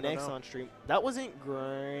up next on stream. That wasn't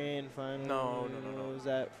Grand Final. No. What was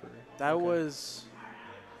that for? That was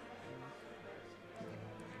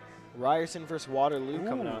Ryerson versus Waterloo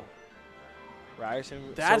coming up.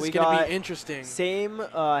 Ryerson. That's going to be interesting. Same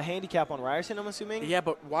handicap on Ryerson, I'm assuming? Yeah,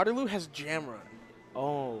 but Waterloo has Jam Run.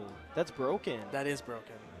 Oh, that's broken. That is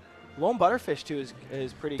broken. Lone Butterfish, too,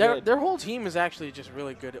 is pretty good. Their whole team is actually just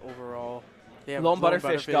really good overall. Lone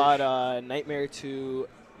Butterfish got Nightmare to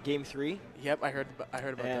Game 3. Yep, I heard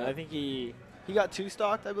about that. I think he got 2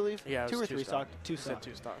 stocked, I believe. Yeah, 2 or 3 stocked. 2 stocked.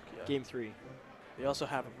 2 stocked. Yeah. Game 3. They also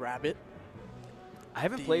have Rabbit. I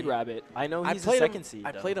haven't played Rabbit. I know he's a second seed.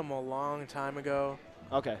 I played him a long time ago.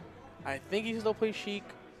 Okay. I think he still plays Sheik.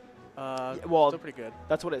 Well, still pretty good.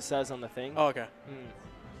 That's what it says on the thing. Oh, okay.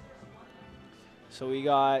 So we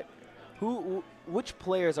got which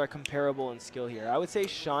players are comparable in skill here? I would say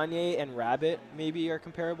Shanye and Rabbit maybe are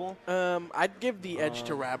comparable. I'd give the edge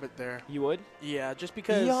to Rabbit there. You would? Yeah, just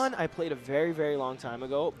because Eon I played a very, very long time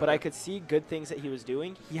ago, but I could see good things that he was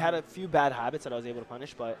doing. He had a few bad habits that I was able to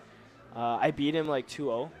punish, but I beat him like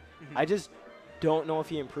 2-0. I just don't know if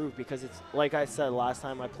he improved because it's like I said last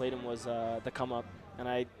time I played him was the come up, and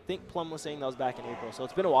I think Plum was saying that was back in April, so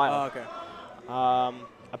it's been a while. Oh, okay.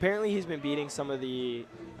 Apparently he's been beating some of the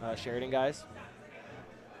Sheridan guys.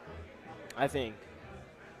 I think.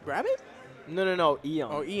 Rabbit? No, Eon.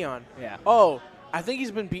 Oh, Eon. Yeah. Oh, I think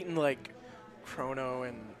he's been beaten like Chrono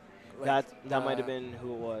and. Like, that might have been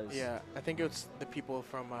who it was. Yeah, I think it's the people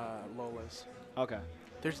from Lola's. Okay.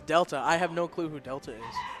 There's Delta. I have no clue who Delta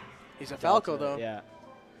is. He's a Falco, though. Yeah.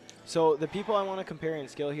 So the people I want to compare in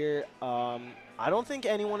skill here, I don't think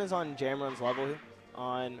anyone is on Jamron's level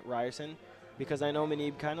on Ryerson, because I know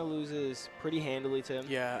Manib kind of loses pretty handily to him.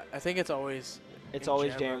 Yeah, I think it's always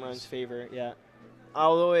Jamron's favor. Yeah.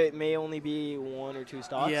 Although it may only be 1 or 2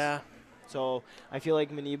 stocks. Yeah. So I feel like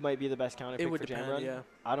Manib might be the best counter pick for Jamron. Yeah.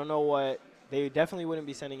 I don't know what they definitely wouldn't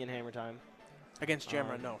be sending in Hammer Time against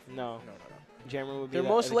Jamron. No. Jamron would be. They're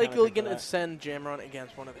most likely going to send Jamron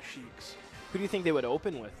against one of the Sheiks. Who do you think they would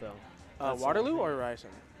open with though? Waterloo or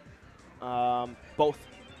Ryerson? Both.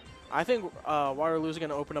 I think Waterloo's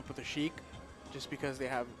going to open up with a Sheik, just because they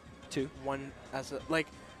have 2. One as a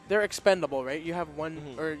they're expendable, right? You have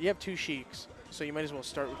one or you have 2 Sheiks, so you might as well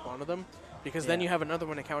start with one of them. Because then you have another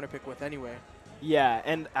one to counterpick with anyway. Yeah,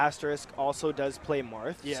 and Asterisk also does play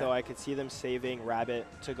Marth, yeah. So I could see them saving Rabbit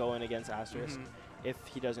to go in against Asterisk if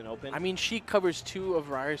he doesn't open. I mean, Sheik covers 2 of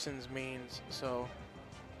Ryerson's mains, so...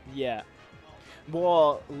 Yeah.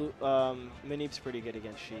 Well, Manib's pretty good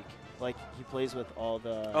against Sheik. Like, he plays with all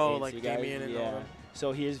the ANC like guys. Damien and all them.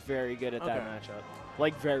 So he is very good at that matchup.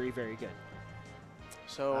 Like, very, very good.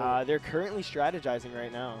 So... they're currently strategizing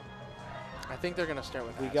right now. I think they're going to start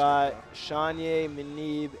with We got Shanye,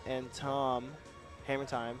 Manib, and Tom, Hammer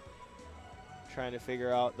Time, trying to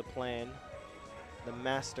figure out the plan, the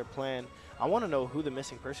master plan. I want to know who the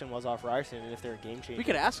missing person was off Ryerson and if they're a game changer. We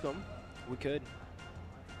could ask them. We could.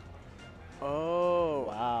 Oh.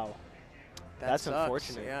 Wow. That's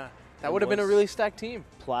unfortunate. Yeah. That would have been a really stacked team.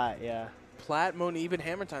 Platt, yeah. Platt, Monib, and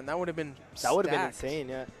Hammer Time. That would have been That would have been insane,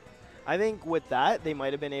 yeah. I think with that, they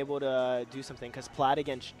might have been able to do something, because Platt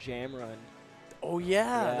against Jamron. Oh,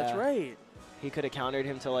 yeah, that's right. He could have countered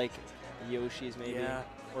him to, like, Yoshi's maybe,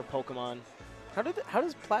 or Pokemon. How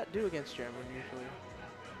does Platt do against Jamron usually?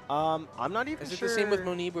 I'm not even sure. Is it the same with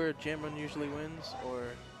Monib where Jamron usually wins, or?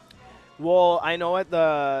 Well, I know at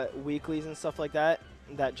the weeklies and stuff like that,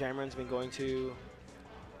 that Jamron's been going to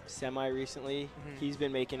semi-recently. He's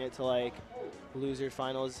been making it to, like, loser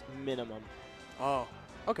finals minimum. Oh,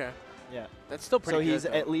 okay. Yeah. That's still pretty good. So he's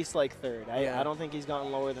though. at least, like, 3rd. I don't think he's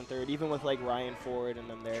gotten lower than 3rd, even with, like, Ryan Ford and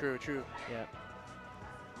them there. True. Yeah.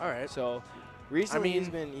 All right. So recently he's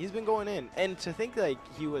been going in. And to think, like,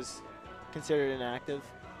 he was considered inactive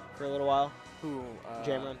for a little while. Who?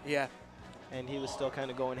 Jamron. Yeah. And he was still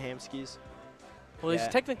kind of going ham skis. Well, he's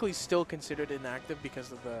technically still considered inactive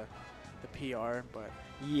because of the PR, but...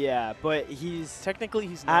 Yeah, but he's... Technically,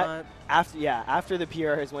 he's not... After the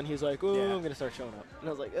PR is when he's like, oh, I'm going to start showing up. And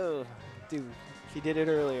I was like, oh, dude, he did it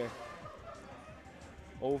earlier.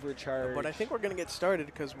 Overcharged. But I think we're going to get started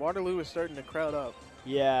because Waterloo is starting to crowd up.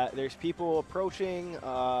 Yeah, there's people approaching.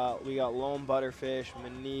 We got Lone Butterfish,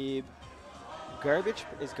 Manib.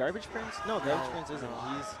 Is Garbage Prince? No, Garbage Prince isn't.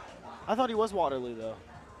 I thought he was Waterloo, though.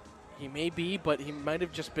 He may be, but he might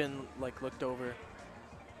have just been, like, looked over.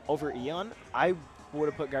 Over Eon? I would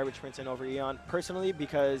have put Garbage Prince in over Eon, personally,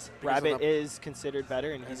 because Rabbit is considered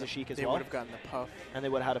better, and he's a Sheik as well. They would have gotten the puff. And they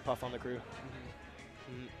would have had a puff on the crew.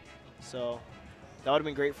 So that would have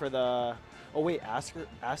been great for the... Oh, wait,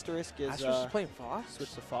 Asterisk is... Asterisk is playing Fox?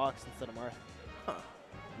 Switch to Fox instead of Marth. Huh.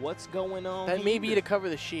 What's going on That here? may be to cover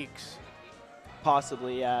the Sheiks.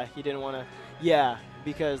 Possibly, yeah. He didn't want to... Yeah,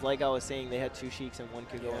 because like I was saying, they had 2 Sheiks and 1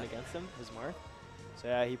 could go in against them, as Marth. So,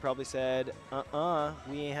 yeah, he probably said,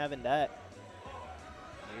 we ain't having that.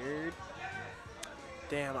 Weird.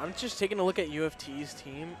 Damn, I'm just taking a look at UFT's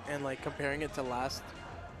team and, like, comparing it to last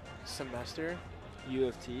semester.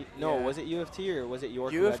 UFT? No, was it UFT or was it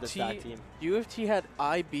York who had the stack team? UFT had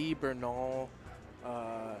IB, Bernal,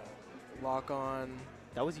 Lock-On.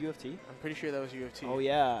 That was UFT? I'm pretty sure that was UFT. Oh,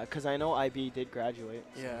 yeah, because I know IB did graduate.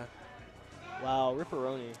 So. Yeah. Wow,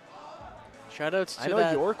 Ripperoni. Shoutouts to I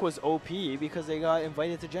know York was OP because they got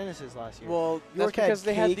invited to Genesis last year. Well, York that's because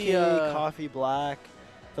they had the Coffee Black,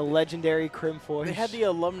 the legendary Crimforge. They had the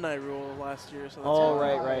alumni rule last year. So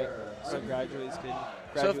that's right. So graduates could.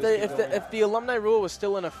 So if the alumni rule was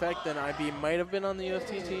still in effect, then IB might have been on the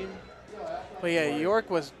UFT team. But yeah, York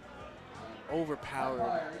was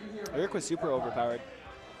overpowered. York was super overpowered.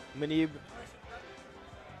 Manib.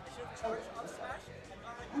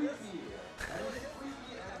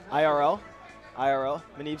 IRL.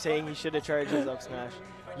 Manib saying he should have charged his up smash.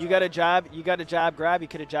 You got a jab grab, you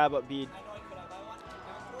could have jab up bead.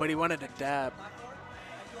 But he wanted to dab.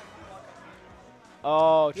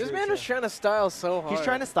 Oh, This man was trying to style so hard. He's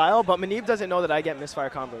trying to style, but Manib doesn't know that I get misfire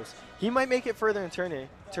combos. He might make it further in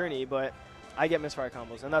tourney, but I get misfire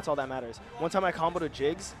combos, and that's all that matters. One time I comboed a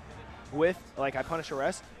Jigs, with, like, I punish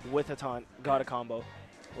arrest with a taunt. Got a combo.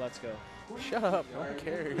 Let's go. Shut up. No one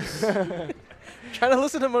cares. Trying to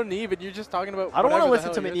listen to Monib, and you're just talking about. I don't want to whatever listen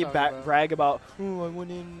the to hell you're Manib talking about. brag about, oh, I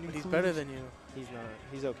went in. But he's better than you. He's not.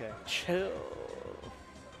 He's okay. Chill.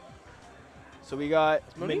 So we got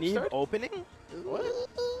Monib Manib start? opening. What?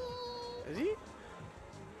 Is he?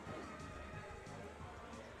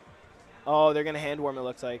 Oh, they're going to hand warm, it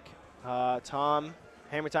looks like. Tom,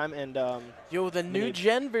 Hammer Time, and Yo, the new Monib.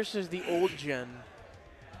 gen versus the old gen.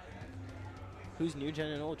 Who's new gen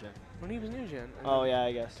and old gen? Monib is new gen. and Oh, then yeah,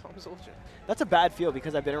 I guess. Tom is old gen. That's a bad feel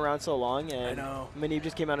because I've been around so long, and know. Manib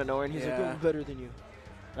just came out of nowhere, and he's like, Yeah. I'm better than you.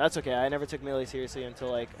 That's okay. I never took melee seriously until,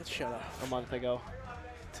 like, Let's shut up. a month ago.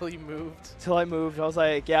 Until you moved. Till I moved, I was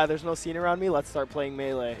like, yeah, there's no scene around me. Let's start playing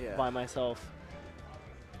melee Yeah. by myself.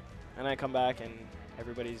 And I come back, and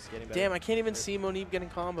everybody's getting better. Damn, I can't even see Monib getting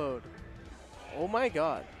comboed. Oh my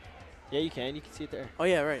god. Yeah, you can. You can see it there. Oh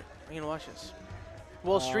yeah, right. I'm gonna watch this.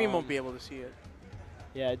 Well, stream won't be able to see it.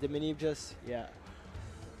 Yeah, did Manib just... Yeah.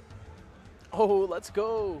 Oh, let's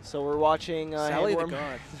go. So we're watching Sally the Handworm.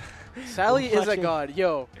 god. Sally is a watching- god.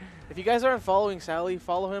 Yo, if you guys aren't following Sally,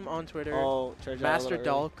 follow him on Twitter. Oh, charge out a Master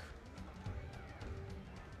little early. Dalk.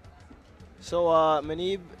 So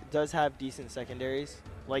Manib does have decent secondaries.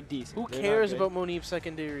 Like decent. Who They're not cares good. about Monib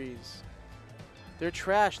secondaries? They're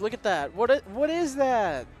trash. Look at that. What is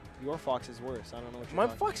that? Your Fox is worse. I don't know what you're My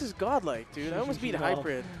talking Fox is godlike, dude. I almost beat No.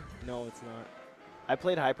 Hybrid. No, it's not. I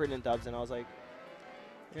played Hybrid in dubs, and I was like,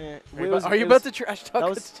 eh. Are you about to trash talk? that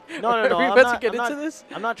was- no, no, no, Are we I'm about not- to get I'm into not- this?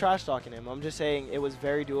 I'm not trash talking him. I'm just saying it was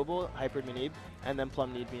very doable, Hybrid Manib, and then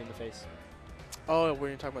Plum need me in the face. Oh,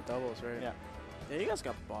 we're talking about doubles, right? Yeah. Yeah, you guys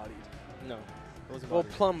got bodied. No. It wasn't Well,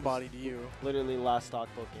 bodied. Plum bodied you, Literally last stock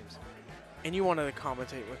both games. and you wanted to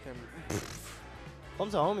commentate with him.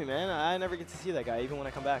 Plum's a homie, man. I never get to see that guy. Even when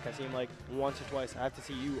I come back, I see him like once or twice. I have to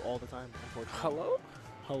see you all the time, unfortunately. Hello?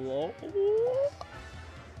 Hello?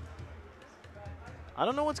 I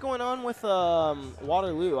don't know what's going on with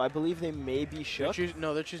Waterloo. I believe they may be shook.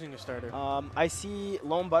 They're choosing a starter. I see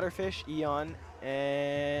Lone Butterfish, Eon,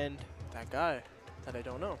 and That guy that I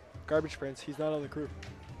don't know. Garbage Prince. He's not on the crew.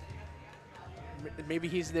 Maybe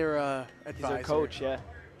he's their advisor. He's their coach, yeah.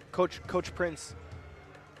 Coach Prince.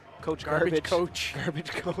 Coach Garbage Garbage. coach.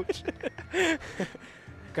 Garbage Coach.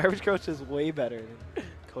 Garbage Coach is way better than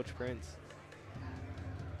Coach Prince.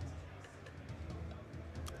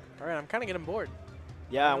 All right, I'm kind of getting bored.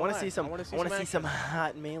 Yeah, I Not want gonna to lie. see some. I wanna see I want to some see some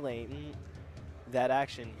hot melee. That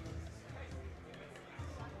action.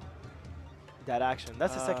 That action.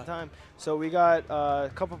 That's the second time. So we got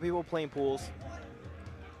a couple people playing pools.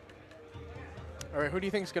 All right, who do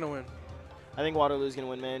you think is gonna win? I think Waterloo's gonna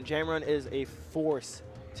win, man. Jamrun is a force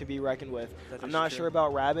to be reckoned with. That I'm is not true. sure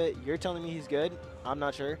about Rabbit. You're telling me he's good. I'm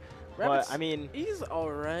not sure. Rabbit's- But I mean, He's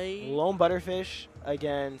all right. Lone Butterfish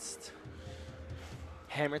against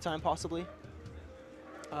Hammer Time, possibly.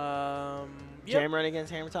 Yep. Jamrun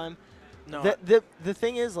against Hammer Time. No. The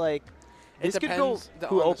thing is, like, It this could go depends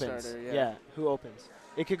who on the opens. starter, yeah. Who opens.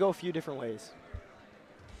 It could go a few different ways.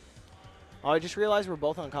 Oh, I just realized we're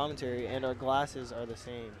both on commentary and our glasses are the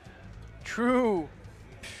same. True.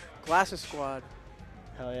 Glasses squad.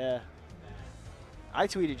 Hell yeah. I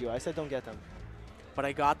tweeted you. I said don't get them. But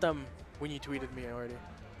I got them when you tweeted me already.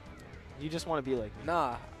 You just want to be like me.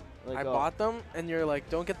 Nah. Like, I oh, bought them, and you're like,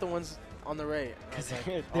 don't get the ones on the right. I was Because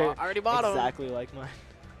like, they're "Oh, I already bought them. exactly like mine.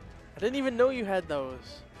 I didn't even know you had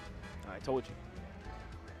those. I told you.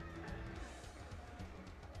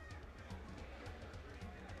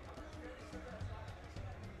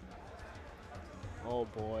 Oh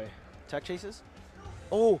boy. Tech chases?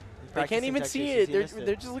 Oh! They can't even see it.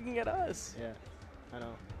 They're just looking at us. Yeah, I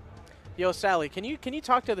know. Yo, Sally, can you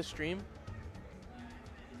talk to the stream?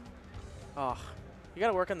 Oh, you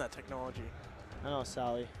gotta work on that technology. I know,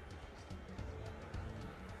 Sally.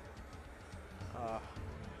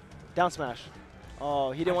 Down smash.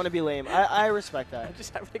 Oh, he didn't want to be lame. I respect that. I'm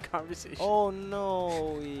just having a conversation. Oh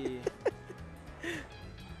no.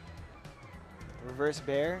 Reverse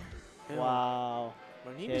bear? Ew. Wow.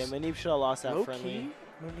 Monib Okay, is Manib should have lost that low friendly. key.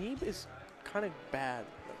 Monib is kind of bad.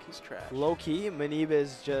 Like he's trash. Low key, Manib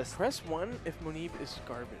is just Press 1 if Monib is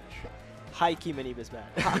garbage. high key. Manib is bad.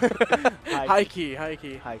 High key, high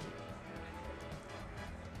key. High key.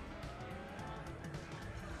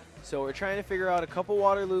 So we're trying to figure out a couple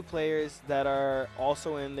Waterloo players that are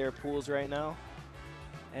also in their pools right now,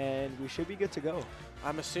 and we should be good to go.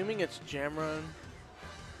 I'm assuming it's Jamrun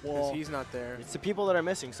because Well, he's not there. it's the people that are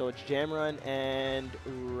missing. So it's Jamrun and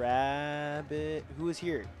Rabbit. Who is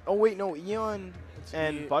here? Oh wait, no, Eon It's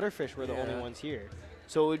and E- Butterfish were the only yeah. ones here.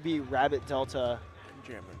 So it would be Rabbit, Delta,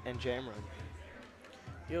 Jamrun. and Jamrun.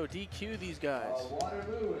 Yo, DQ these guys.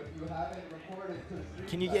 Waterloo, if you haven't reported to the stream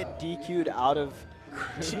Can you get battle, DQ'd out of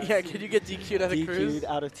Yeah, can you get DQ'd out of Cruise? DQ'd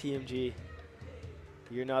out of TMG?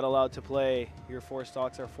 You're not allowed to play. Your 4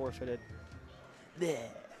 stocks are forfeited. Bleh.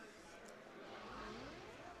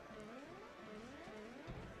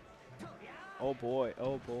 Oh boy,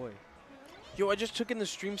 oh boy. Yo, I just took in the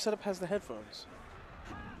stream setup has the headphones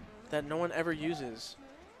that no one ever uses.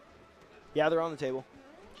 Yeah, they're on the table.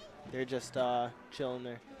 They're just chilling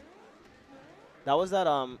there. That was that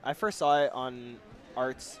I first saw it on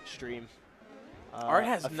Art's stream. Art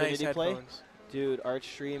has Affinity nice Play. headphones. Dude, Art's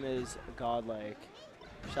stream is godlike.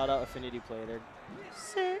 Shout out Affinity Play. They're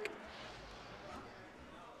sick.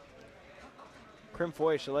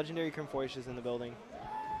 Crimfoish, the legendary Crimfoish is in the building.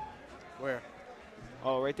 Where?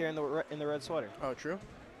 Oh, right there in the red sweater. Oh, true.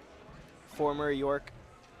 Former York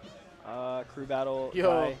crew battle Yo,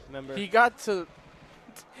 guy member. he got to.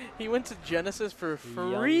 He went to Genesis for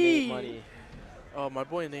Young free. Nate Money. Oh, my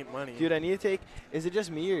boy Nate Money. Dude, I need to take. Is it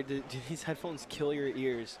just me or do these headphones kill your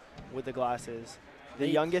ears with the glasses? The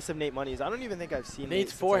Nate- youngest of Nate Money's. I don't even think I've seen Nate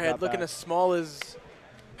Nate's since I forehead got looking back. as small as.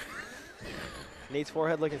 Nate's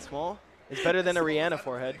forehead looking small. It's better than a Rihanna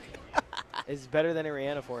forehead. It's better than a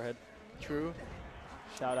Rihanna forehead. True.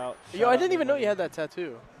 Shout out. Yo, I didn't even know you had that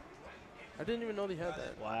tattoo. I didn't even know you had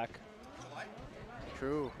that. Black.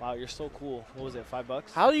 True. Wow, you're so cool. What was it?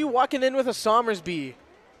 $5? How are you walking in with a Somersby? It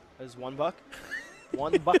was $1.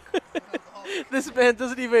 $1. This man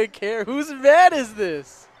doesn't even care. Whose man is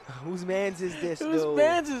this? Whose man's is this? Whose though?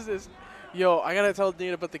 man's is this? Yo, I gotta tell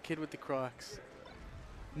Nate about the kid with the Crocs.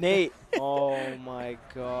 Nate. Oh my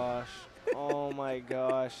gosh. Oh my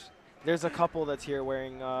gosh. There's a couple that's here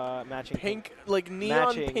wearing matching Pink, like neon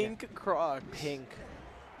matching pink Crocs. pink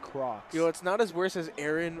Crocs. Yo, it's not as worse as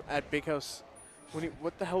Aaron at Big House.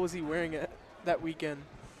 What the hell was he wearing that weekend?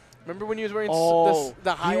 Remember when he was wearing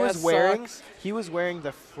the high socks? He was wearing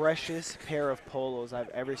the freshest pair of polos I've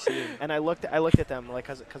ever seen, and I looked at them like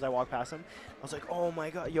because I walked past them. I was like, oh my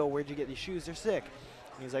god, yo, where'd you get these shoes? They're sick.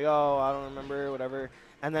 And he's like, oh, I don't remember, whatever.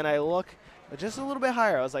 And then I look just a little bit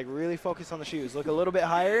higher. I was like really focused on the shoes. Look a little bit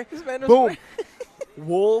higher. This man was Boom.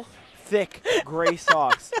 Wool, thick, gray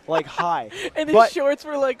socks, like high. And his shorts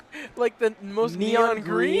were like the most neon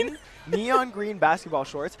green. Neon green basketball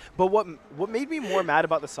shorts. But what made me more mad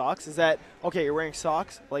about the socks is that, okay, you're wearing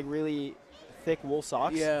socks, like really thick wool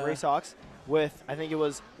socks, gray socks, with, I think it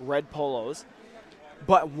was red polos.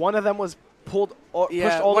 But one of them was pushed all the way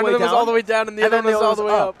down. One of them was all the way down and the other one was all the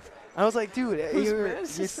way up. I was like, dude,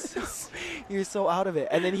 you're so out of it.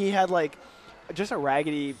 And then he had like just a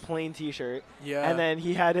raggedy plain T-shirt. Yeah. And then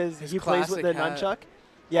he had he plays with the nunchuck.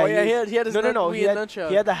 Yeah. Oh yeah, he had his nunchuck.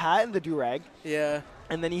 He had the hat and the do-rag. Yeah.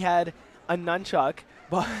 And then he had a nunchuck,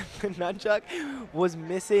 but the nunchuck was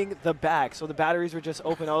missing the back, so the batteries were just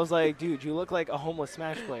open. I was like, dude, you look like a homeless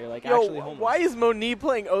Smash player, like actually homeless. Why is Moni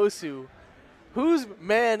playing Osu? Whose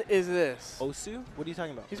man is this? Osu? What are you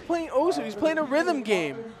talking about? He's playing Osu. He's playing a rhythm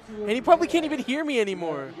game. And he probably can't even hear me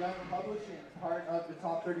anymore. Part of the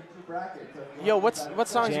top 32 bracket. Yo, what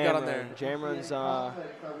songs you got on there? Jamron's,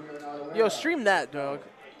 Yo, stream that, dog.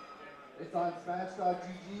 It's on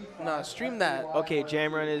smash.gg. Nah, stream that. Okay,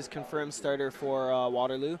 Jamron is confirmed starter for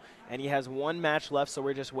Waterloo, and he has one match left, so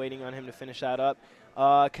we're just waiting on him to finish that up.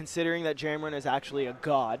 Considering that Jamron is actually a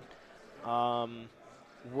god,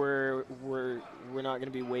 we're not going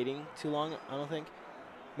to be waiting too long, I don't think.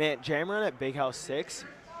 Man, Jamron at Big House 6,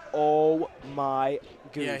 oh my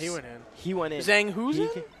goose. Yeah, he went in. He went in. Zhang who's in?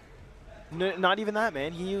 No, not even that,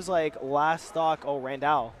 man. He was like last stock. Oh,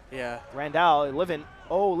 Randall. Yeah. Randall, Livin.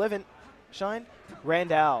 Oh, Livin. Shine.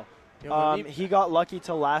 Randall. He got lucky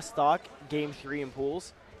to last stock, game 3 in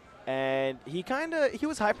pools. And he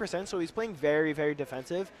was high percent, so he's playing very, very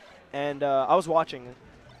defensive. And I was watching.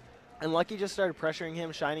 And Lucky just started pressuring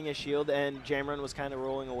him, shining his shield, and Jamron was kind of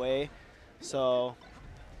rolling away. So,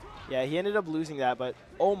 yeah, he ended up losing that. But,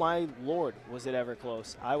 oh my lord, was it ever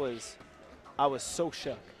close. I was so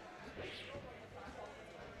shook.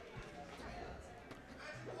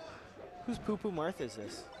 Whose Poo-Poo Martha is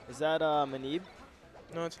this? Is that Manib?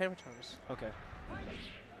 No, it's Hammer Times. Okay.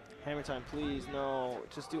 Hammer Time, please. No,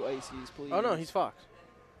 just do Ices, please. Oh, no, he's Fox.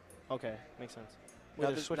 Okay, makes sense.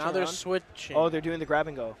 Wait, now they're switching. Oh, they're doing the grab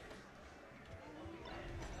and go.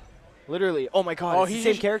 Literally. Oh, my God. It's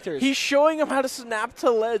the same characters. He's showing him how to snap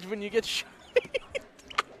to ledge when you get shot.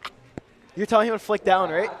 You're telling him to flick down,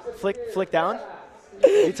 right? Flick down?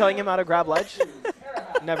 You're telling him how to grab ledge?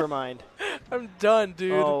 Never mind. I'm done,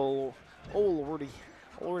 dude. Oh, lordy.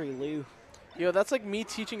 Lordy Lou. Yo, that's like me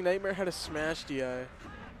teaching Nightmare how to smash DI.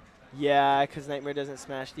 Yeah, because Nightmare doesn't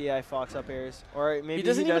smash DI Fox up airs. Or maybe he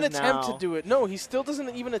doesn't even attempt now. to do it. No, he still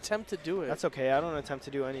doesn't even attempt to do it. That's okay. I don't attempt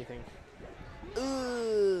to do anything.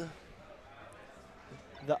 Ugh.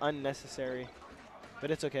 The unnecessary.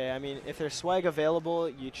 But it's okay. I mean, if there's swag available,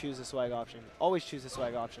 you choose the swag option. Always choose the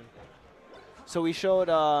swag option. So we showed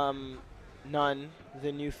None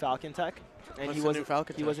the new Falcon tech. And he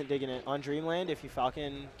wasn't digging it. On Dreamland, if you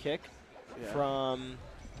Falcon kick from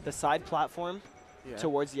the side platform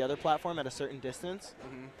towards the other platform at a certain distance,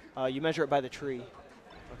 you measure it by the tree.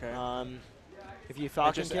 Okay. If you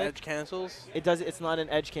Falcon kick, edge cancels? it does. It's not an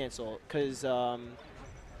edge cancel because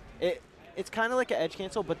it's kind of like an edge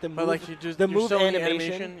cancel, but the move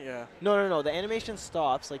animation. Yeah. No. The animation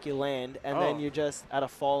stops like you land, and then you're just at a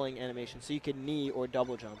falling animation, so you can knee or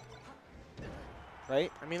double jump.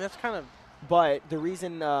 Right? I mean, that's kind of. But the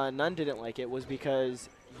reason None didn't like it was because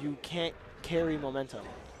you can't carry momentum.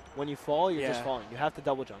 When you fall, you're just falling. You have to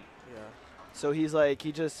double jump. Yeah. So he's like,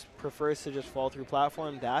 he just prefers to just fall through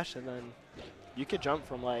platform, dash, and then you could jump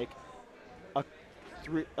from like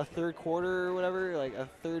a third quarter or whatever, like a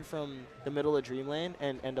third from the middle of Dreamland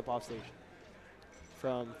and end up off stage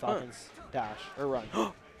from Falcon's dash or run.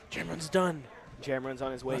 Jamron's done. Jamron's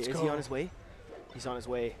on his way. Let's Is go. he on his way? He's on his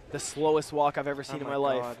way. The slowest walk I've ever seen in my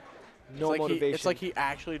life. No motivation. It's like he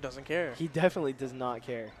actually doesn't care. He definitely does not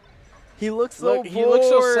care. He looks so bored. He looks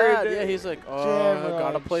so sad. Yeah, he's like, oh, Jamron,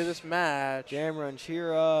 gotta play this match. Jamron,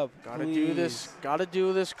 cheer up. Gotta please. do this. Gotta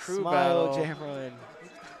do this crew Smile, battle. Jamron.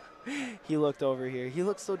 He looked over here. He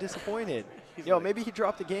looked so disappointed. He's Yo, like, maybe he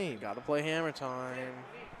dropped the game. Gotta play Hammer Time.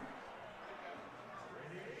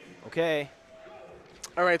 Okay.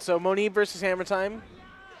 All right, so Monib versus Hammer Time.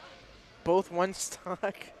 Both one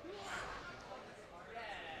stock.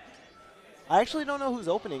 I actually don't know who's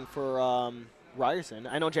opening for Ryerson.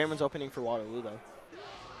 I know Jamron's opening for Waterloo, though.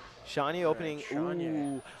 Shania opening.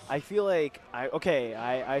 Shania. Ooh, I feel like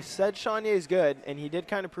I said Shania is good, and he did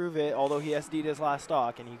kind of prove it. Although he SD'd his last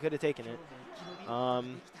stock, and he could have taken it.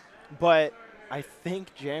 But I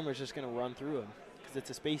think Jammer's just gonna run through him because it's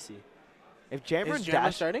a spacey. If Jammer Is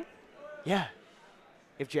Jammer starting? Yeah.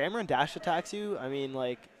 If Jammer and dash attacks you, I mean,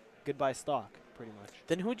 like, goodbye stock, pretty much.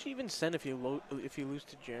 Then who'd you even send if you lose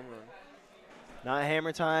to Jammer? Not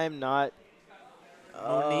Hammer Time, not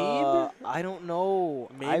Monib? I don't know.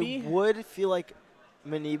 Maybe? I would feel like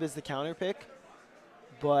Monib is the counter pick,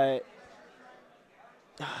 but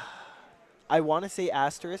I want to say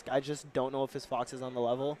Asterisk. I just don't know if his Fox is on the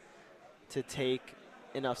level to take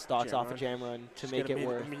enough stocks off of Jamron to make it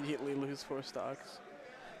work. Immediately lose 4 stocks.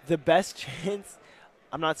 The best chance,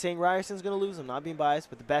 I'm not saying Ryerson's going to lose. I'm not being biased,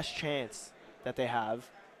 but the best chance that they have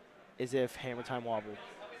is if Hammer Time wobbled.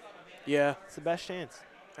 Yeah. It's the best chance.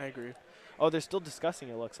 I agree. Oh, they're still discussing,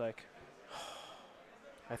 it looks like.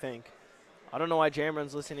 I think. I don't know why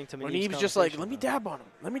Jamron's listening to me. Monib's just like, let me dab on him.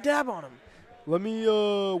 Let me dab on him. Let me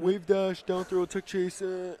wave dash, down throw, tuck chase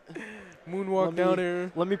it. Moonwalk down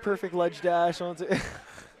there. Let me perfect ledge dash onto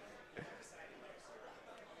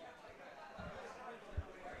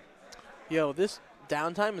Yo, this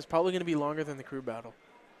downtime is probably going to be longer than the crew battle.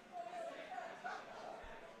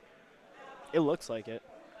 It looks like it.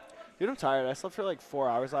 Dude, I'm tired. I slept for like 4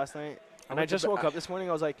 hours last night. And I just woke up this morning.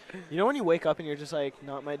 I was like, you know when you wake up and you're just like,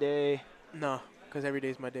 not my day? No, because every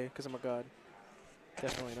day's my day, because I'm a god.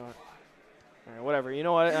 Definitely not. All right, whatever. You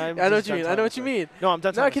know what? I know what you mean. I know what you mean. No, I'm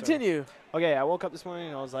done. No, continue. Okay, I woke up this morning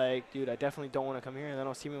and I was like, dude, I definitely don't want to come here. And then I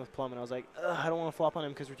was teaming with Plum and I was like, I don't want to flop on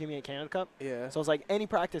him because we're teaming at Canada Cup. Yeah. So I was like, any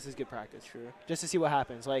practice is good practice. Sure. Just to see what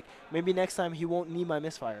happens. Like, maybe next time he won't need my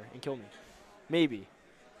misfire and kill me. Maybe.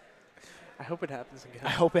 I hope it happens again. I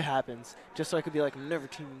hope it happens. Just so I could be like, I'm never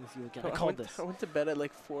teaming with you again. I called this. I went to bed at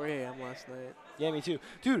like 4 a.m. last night. Yeah, me too.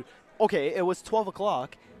 Dude, okay, it was 12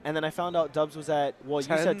 o'clock, and then I found out Dubs was at, well,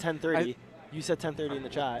 10? you said 10:30. You said 10:30 in the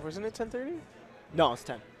chat. Wasn't it 10:30? No, it's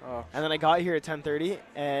 10. Oh. And then I got here at 10:30,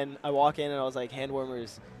 and I walk in, and I was like, hand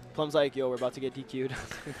warmers. Plum's like, yo, we're about to get DQ'd.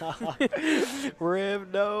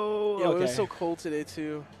 Rib, no. Yeah, okay. it was so cold today,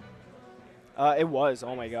 too. It was.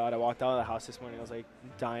 Oh, my God. I walked out of the house this morning. I was, like,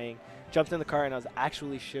 dying. Jumped in the car, and I was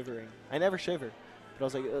actually shivering. I never shiver. But I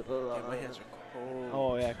was like, yeah, my hands are cold.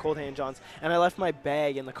 Oh, yeah, cold hand johns. And I left my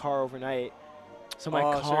bag in the car overnight. So my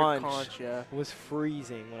conch was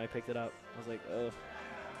freezing when I picked it up. I was like, ugh.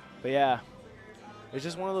 But, yeah, it was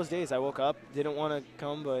just one of those days. I woke up, didn't want to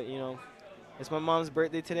come, but, you know, it's my mom's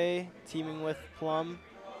birthday today, teaming with Plum.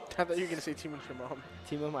 I thought you were going to say teaming with your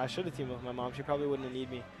mom. I should have teamed with my mom. She probably wouldn't have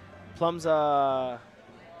needed me. Plum's,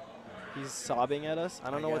 he's sobbing at us.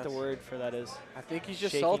 I don't know what the word for that is. I think he's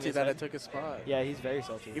just Shaking salty that I head. took his spot. Yeah, he's very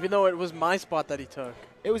salty. Even though it was my spot that he took.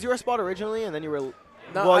 It was your spot originally, and then you were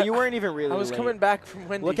No, well, you weren't even really I was late. coming back from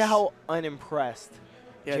Wendy's. Look at how unimpressed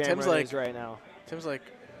Tim's like is right now. Tim's like.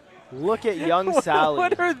 Look at young Sally.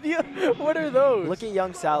 What are those? Look at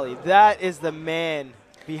young Sally. That is the man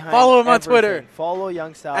behind. Follow him on everything. Twitter. Follow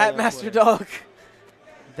young Sally At on Master Twitter. Dog.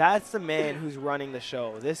 That's the man who's running the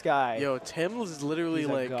show. This guy. Yo, Tim is literally he's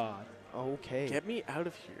like, a god. Okay. get me out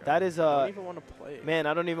of here. That is I don't even want to play. Man,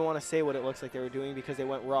 I don't even want to say what it looks like they were doing because they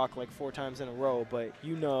went rock like 4 times in a row, but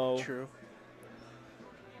you know. True.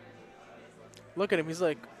 Look at him. He's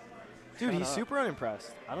like, dude, he's up. super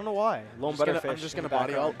unimpressed. I don't know why. Lone Butterfish. I'm just in gonna the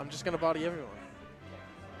body background. I'm just gonna body everyone.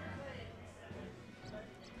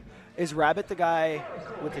 Is Rabbit the guy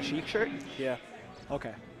with the chic shirt? Yeah.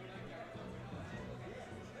 Okay.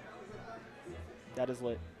 That is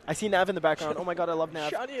lit. I see Nav in the background. Oh my god, I love Nav.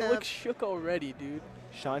 Shawnee looks shook already, dude.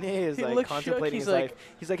 Shawnee is He like looks contemplating shook. his life.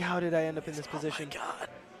 He's like, how did I end up in this Oh position? my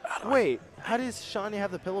god. Wait, how does Shawnee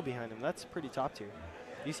have the pillow behind him? That's pretty top tier.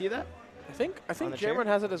 You see that? I think the chair? Jamron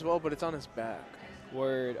has it as well, but it's on his back.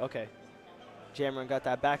 Word. Okay. Jamron got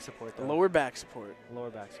that back support though. Lower back support. Lower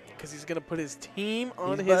back support. Because he's gonna put his team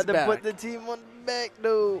on He's his about back. to put the team on the back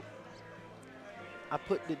though. I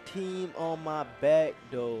put the team on my back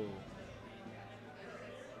though.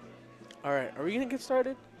 All right, are we gonna get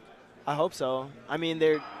started? I hope so. I mean,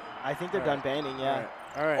 I think they're All done right. banning. Yeah.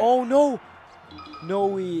 All right. Oh no.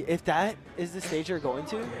 No, if that is the stage you're going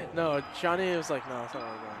to. No, Shawnee was like, no, it's not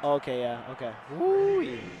where we're going. Okay. Yeah. Okay.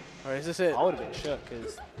 Woo. All right, is this it? I would have been shook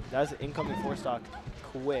because that's incoming 4-stock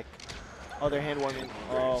quick. Oh, they're hand warming.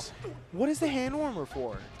 Oh, what is the hand warmer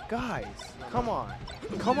for? Guys, come on.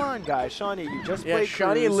 Come on, guys. Shawnee, you just Yeah, played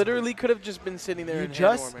Shawnee Cruise. literally could have just been sitting there You and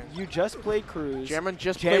just, hand warming. you just played Cruise. Jamron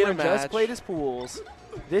just played a match. just played his pools.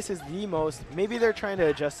 This is the most, maybe they're trying to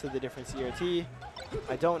adjust to the different CRT.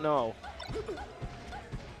 I don't know.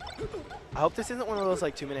 I hope this isn't one of those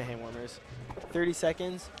like 2-minute hand warmers. 30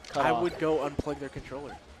 seconds, cut I off. would go unplug their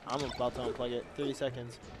controller. I'm about to unplug it. 30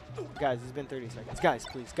 seconds. Guys, it's been 30 seconds. Guys,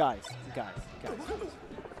 please. Guys.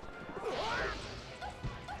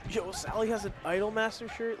 Yo, Sally has an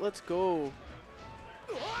Idolmaster shirt. Let's go.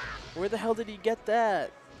 Where the hell did he get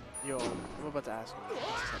that? Yo, I'm about to ask him.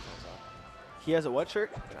 What's his headphones on? He has a what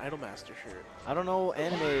shirt? An Idolmaster shirt. I don't know.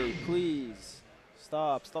 Anime, please.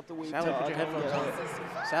 Stop the wait. Sally, put your talk. headphones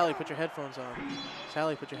on. Sally, put your headphones on.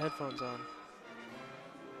 Sally, put your headphones on.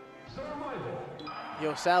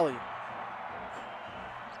 Yo, Sally.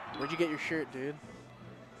 Where'd you get your shirt, dude?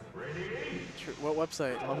 What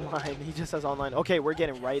website? Online. He just says online. Okay, we're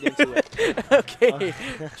getting right into it. Okay.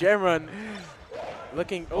 Jamron.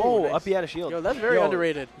 Looking. Oh, nice. up he had a shield. Yo, that's very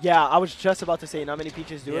underrated. Yeah, I was just about to say not many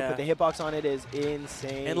peaches do it, Yeah. but the hitbox on it is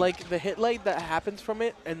insane. And like the hit light that happens from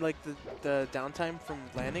it, and like the downtime from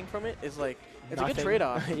landing from it is like it's a good Nothing.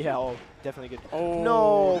 trade-off. Yeah, definitely good. Oh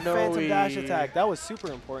No, no, phantom dash attack. That was super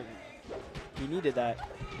important. He needed that.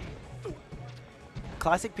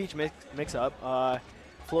 Classic Peach mix up.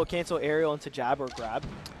 Float cancel aerial into jab or grab.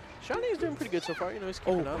 Shawnee is doing pretty good so far. You know, he's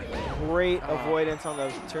keeping up. Great avoidance on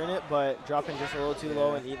the turnip, but dropping just a little too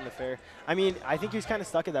low and eating the fair. I mean, I think he was kind of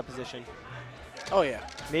stuck in that position. Oh yeah.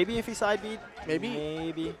 Maybe if he side beat. Maybe.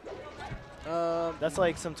 Maybe. That's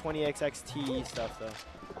like some 20XXT stuff though.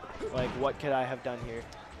 Like, what could I have done here?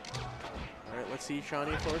 All right, let's see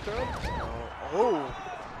Shawnee forward throw.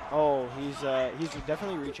 Oh, he's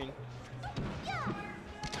definitely reaching.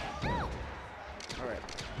 All right.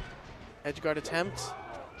 Edge guard attempt.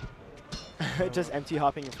 Just empty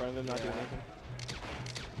hopping in front of him, not doing anything.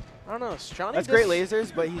 I don't know. Shawnee. That's great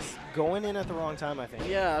lasers, but he's going in at the wrong time, I think.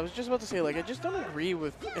 Yeah, I was just about to say, like, I just don't agree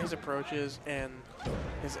with his approaches and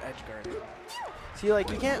his edge guarding. See, like,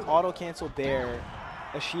 you can't auto cancel bear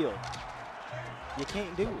a shield. You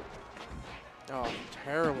can't do it. Oh,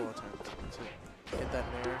 terrible attempt to hit that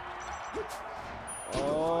nair.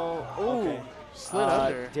 Oh, Okay. Slid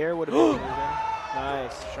under. Dare would have been amazing.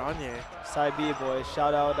 Nice. Shawnee. Side B, boys.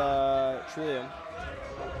 Shout out Trillium.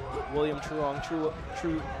 William Truong. True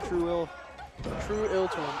ill. True ill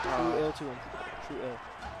to him. True ill to him. True ill.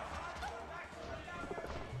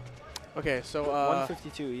 Okay, so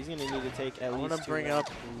 152. He's going to need to take at I least want to 2 bring rounds.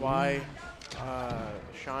 up why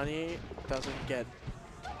Shawnee doesn't get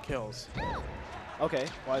kills. Okay,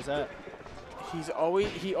 why is that?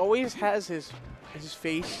 He always has his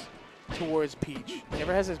face towards Peach. He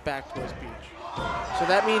never has his back towards Peach. So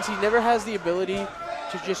that means he never has the ability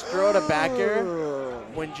to just throw out a back air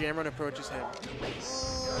when Jamron approaches him.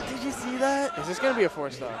 Did you see that? Is this gonna be a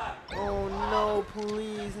 4-star? Oh no,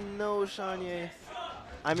 please, no, Shanye.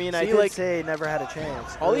 I mean, See, I did like, say never had a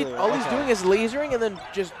chance. All he's earlier. doing is lasering and then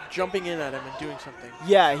just jumping in at him and doing something.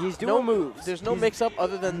 Yeah, he's doing No moves. There's no mix-up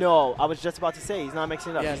other than... No, I was just about to say, he's not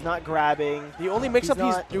mixing it up. Yeah. He's not grabbing. The only mix-up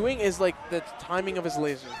he's doing is, like, the timing of his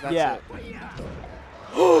lasers. That's it.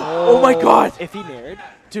 Oh my God! If he nared.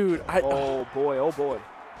 Dude, Oh, boy. Oh, boy.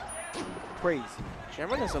 Crazy.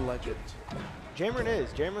 Cameron is a legend. Jameron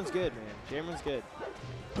is. Jameron's good, man. Jameron's good.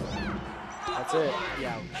 That's it.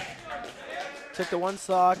 Yeah. Took the 1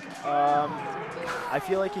 stock. I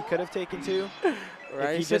feel like he could have taken 2.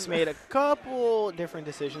 Right. He just made a couple different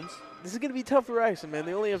decisions. This is going to be tough for Ryerson, man.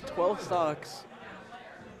 They only have 12 stocks.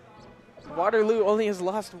 Waterloo only has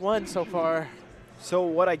lost 1 so far. So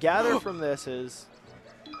what I gather from this is...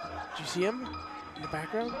 Did you see him in the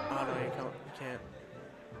background? Oh, no, you can't.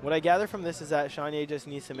 What I gather from this is that Shanye just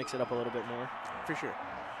needs to mix it up a little bit more. For sure.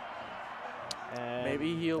 And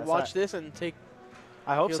maybe he'll watch this and take...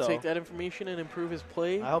 I hope he'll so. take that information and improve his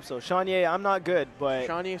play. I hope so. Shanye, I'm not good, but...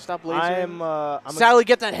 Shanye, stop lasering. I'm Sally,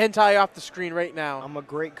 get that hentai off the screen right now. I'm a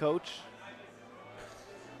great coach.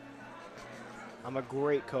 I'm a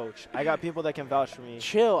great coach. I got people that can vouch for me.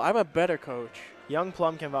 Chill. I'm a better coach. Young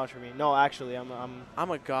Plum can vouch for me. No, actually, I'm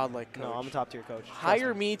a godlike coach. No, I'm a top-tier coach.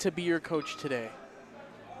 Hire me to be your coach today.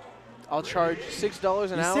 I'll charge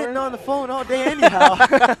 $6 an hour. You're sitting on the phone all day anyhow.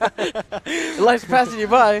 Life's passing you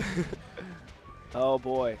by. Oh,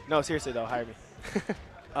 boy. No, seriously, though. Hire me.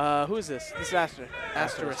 Who is this? This is Asterisk.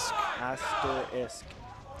 Asterisk.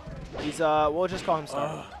 He's, we'll just call him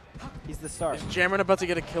Star. He's the star. Is Jameron about to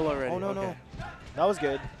get a kill already? Oh, no, okay. no. That was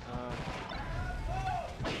good.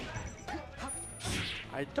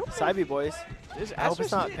 I don't know. Cybe boys. I hope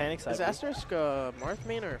it's not Panic Cybe. Is Asterisk Marth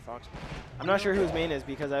main or Fox main? I'm not sure who his main is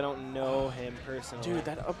because I don't know him personally. Dude,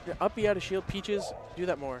 that up B out of shield Peaches, do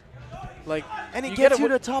that more. Like, and it gets you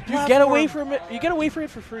to top platform. You get away from it. You get away from it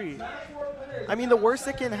for free. I mean, the worst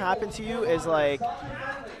that can happen to you is like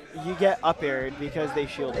you get up aired because they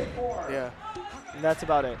shielded. Yeah. And that's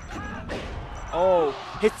about it. Oh,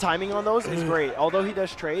 his timing on those is great. Although he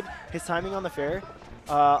does trade, his timing on the fair,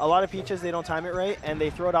 a lot of Peaches, they don't time it right, and they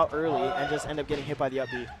throw it out early and just end up getting hit by the up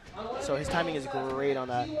B. So his timing is great on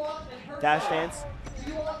that. Dash dance,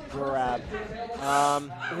 grab.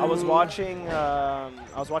 I was watching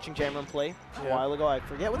Jameron play a while ago. I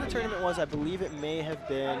forget what the tournament was. I believe it may have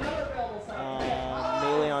been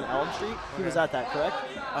Melee on Elm Street. He was at that, correct?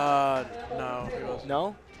 No, he wasn't.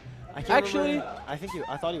 No? I can't Actually, remember.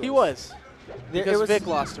 I thought he was. He was. Because Vic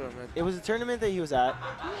lost to him. It was a tournament that he was at.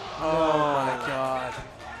 Oh my God.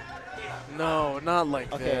 No, not like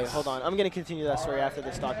this. Okay, hold on. I'm gonna continue that story after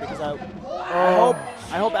this talk because I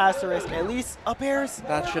hope Asterisk at least up airs.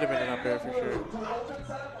 That should have been an up air for sure.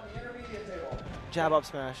 Jab up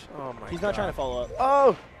smash. Oh my. He's not trying to follow up.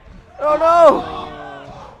 Oh. Oh no.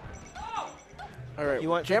 All right.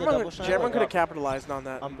 Jameron could have capitalized on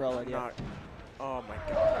that. Umbrella. Yeah. Oh my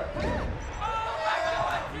God.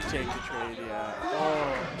 You take the trade, yeah.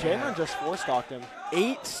 Oh, Jameron just 4-stocked him.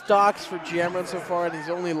 8 stocks for Jameron so far, and he's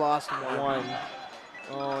only lost 1.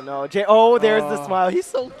 Oh, no. Oh, there's the smile. He's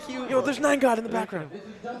so cute. Yo, there's 9 God in the background.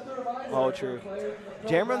 Oh, true.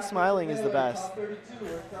 Jameron smiling is the best.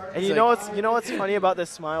 And you know what's funny about this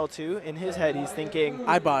smile, too? In his head, he's thinking,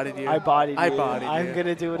 I bodied you. I'm going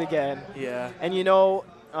to do it again. Yeah. And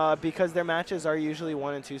because their matches are usually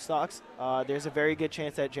 1 and 2 stocks, there's a very good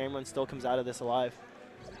chance that Jameron still comes out of this alive.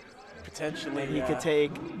 Potentially, and he could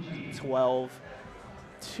take 12.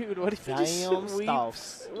 Dude, what if he just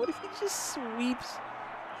sweeps? What if he just sweeps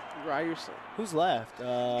Ryerson? Who's left?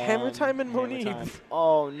 Hammer Time and Monib.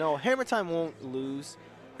 Oh, no. Hammer Time won't lose,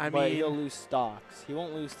 but he'll lose stocks. He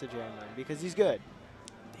won't lose to Jameron because he's good.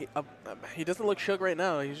 He doesn't look shook right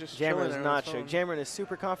now. He's just chilling. Jameron's not shook. Jameron is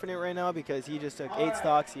super confident right now because he just took 8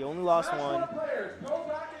 stocks. He only lost 1.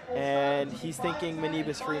 And he's thinking Monib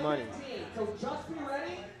is free money.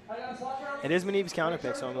 It is Monib's counter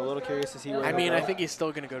pick, so I'm a little curious to see where I think he's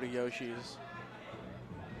still going to go to Yoshi's.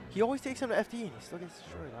 He always takes him to FD, and he still gets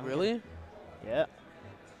destroyed. Really? Yeah.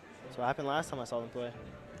 That's what happened last time I saw them play.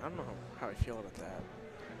 I don't know how I feel about that.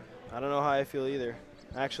 I don't know how I feel either.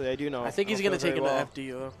 Actually, I do know. I think he's going to take him to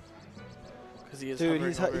FD, though. Because he is hovering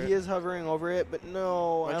over it. He is hovering over it, but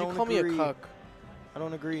no, I don't agree. Why'd you call me a cuck? I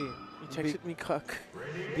don't agree. You texted me cuck.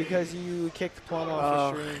 Because you kicked Plum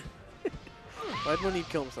off the stream. Why'd Monib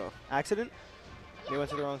kill himself? Accident? They went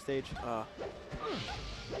to the wrong stage.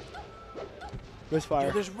 Misfire.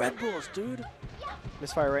 Dude, there's Red Bulls, dude.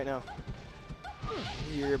 Misfire right now.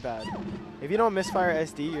 You're bad. If you don't misfire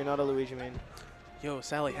SD, you're not a Luigi main. Yo,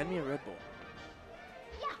 Sally, hand me a Red Bull.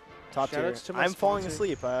 Top tier. I'm falling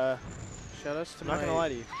asleep. Shoutouts to I'm not gonna lie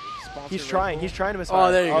to you. sponsor. He's trying. He's trying to misfire.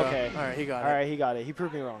 Oh, there you okay. go. All right, he got it. All right, he got it. He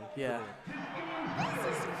proved me wrong. Yeah.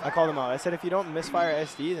 I called him out. I said if you don't misfire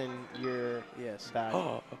SD, then you're bad.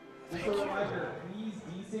 Oh, thank you. Please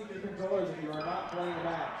desync your controllers if you are not playing the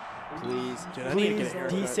match. Please, Dude, I need to please get a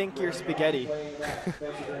haircut. desync your spaghetti.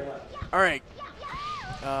 Thank you very much. All right.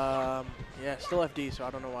 Yeah, still FD, so I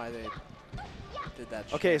don't know why they did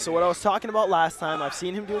that. Okay, so what I was talking about last time, I've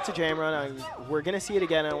seen him do it to Jamron. We're going to see it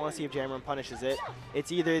again. I want to see if Jamron punishes it.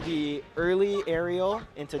 It's either the early aerial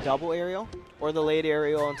into double aerial or the late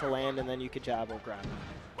aerial into land, and then you could jab or grab.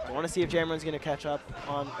 I want to see if Jamron's going to catch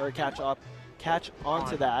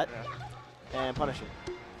onto that and punish it.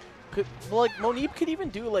 Well, like Monib could even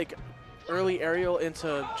do like early aerial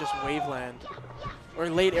into just waveland, or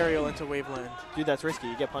late aerial into waveland. Dude, that's risky.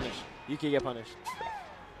 You get punished. You can get punished.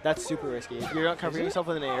 That's super risky. If you're not covering yourself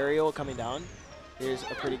with an aerial coming down, there's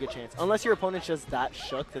a pretty good chance. Unless your opponent's just that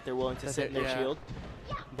shook that they're willing to sit in their shield.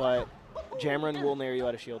 But Jamron will nair you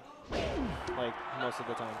out of shield. Like, most of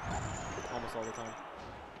the time. Almost all the time.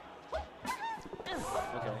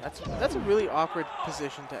 Okay. That's a really awkward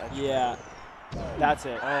position to edge. Yeah. That's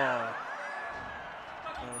it. Oh.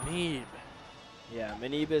 Monib. Yeah,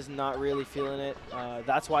 Manib is not really feeling it.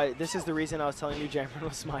 That's why, this is the reason I was telling you Jamron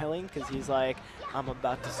was smiling, because he's like, I'm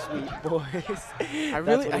about to sweep, boys.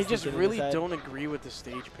 I just really don't agree with the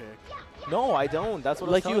stage pick. No, I don't. That's what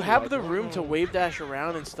I was like, telling you have the I room to wave dash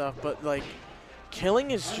around and stuff, but like,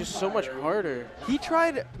 killing is just so much harder.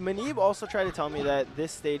 Manib also tried to tell me that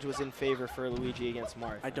this stage was in favor for Luigi against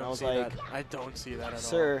Marth. I don't see like, that. I don't see that at all.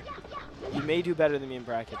 Sir, you may do better than me in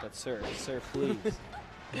bracket, but sir, please.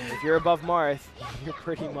 If you're above Marth, you're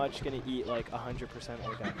pretty much going to eat like 100%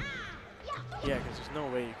 orgasm. Yeah, because there's no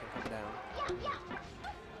way you can come down.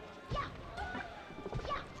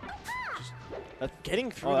 Just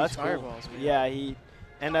getting through these fireballs, man. Yeah,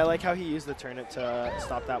 and I like how he used the turnip to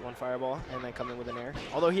stop that one fireball and then come in with an air.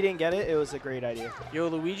 Although he didn't get it, it was a great idea. Yo,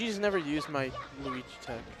 Luigi's never used my Luigi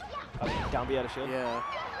tech. Down B out of shield? Yeah.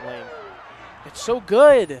 Lame. It's so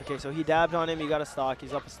good. Okay, so he dabbed on him. He got a stock.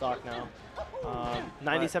 He's up a stock now.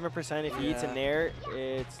 97%. If he eats a nair,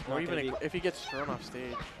 it's not or even gonna be, if he gets thrown off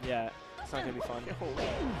stage. Yeah, it's not gonna be fun.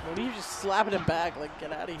 When you just slapping him back, like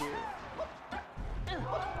get out of here.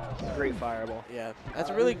 Great fireball. Yeah,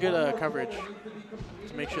 that's a really good coverage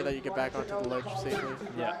to make sure that you get back onto the ledge safely.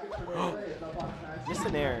 Yeah. Missed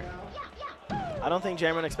an air. I don't think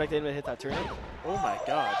Jamron expected him to hit that turnip. Oh my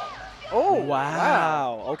god. Oh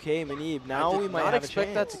wow. Okay, Manib. Now we might have a chance.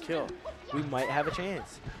 Expect that to kill. We might have a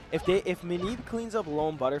chance. If Manib cleans up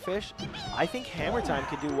lone Butterfish, I think Hammer Time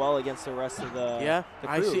could do well against the rest of the crew.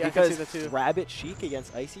 I can see that too. Rabbit Sheik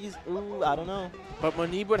against Ices, ooh, I don't know. But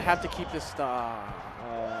Manib would have to keep this stock.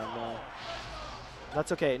 Oh no.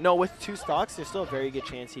 That's okay. No, with 2 stocks, there's still a very good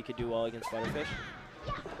chance he could do well against Butterfish.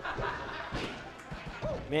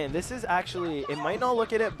 Man, this is actually, it might not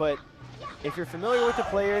look at it, but if you're familiar with the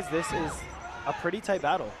players, this is a pretty tight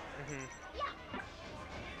battle.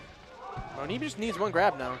 Manib just needs one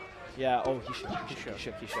grab now. Yeah, oh, he shook.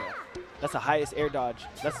 That's the highest air dodge.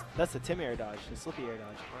 That's the Tim air dodge, the Slippy air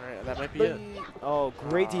dodge. All right, that might be it. Oh,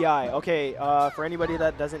 great DI. Okay, for anybody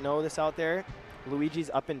that doesn't know this out there, Luigi's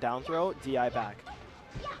up and down throw, DI back.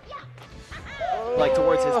 Like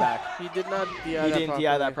towards his back. He did not DI that He didn't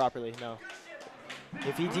DI that properly, no.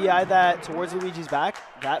 If he DI'd that towards Luigi's back,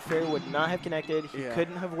 that fair would not have connected. He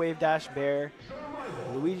couldn't have wave dash bear.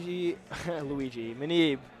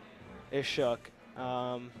 Manib is shook.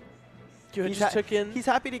 He's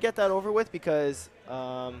happy to get that over with because,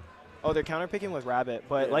 they're counter picking with Rabbit.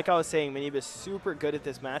 But like I was saying, Manib is super good at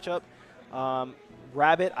this matchup.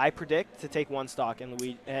 Rabbit, I predict to take 1 stock, and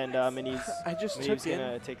Manib's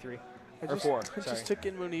gonna take 3 or 4. I just took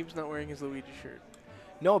in Manib's not wearing his Luigi shirt.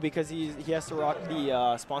 No, because he has to rock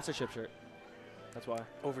the sponsorship shirt. That's why.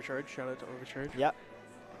 Overcharge. Shout out to Overcharge. Yep.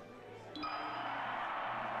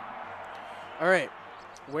 All right.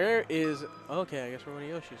 Where is... Okay, I guess we're one of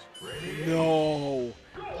Yoshi's. No.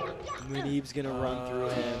 Manib's going to run through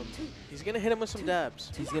him. He's going to hit him with some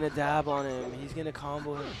dabs. He's going to dab on him. He's going to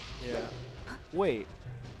combo him. Yeah. Wait.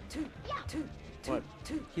 What?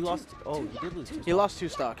 He lost... Oh, he did lose 2 stocks. He lost 2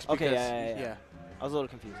 stocks. Okay, yeah. I was a little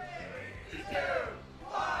confused.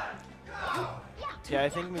 Yeah, I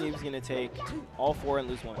think Manib's going to take all 4 and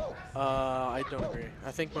lose 1. I don't agree.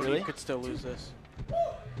 I think Manib could still lose this.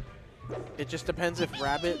 It just depends if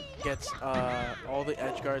Rabbit gets all the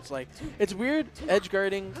edge guards. Like, it's weird edge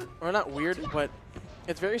guarding, or not weird, but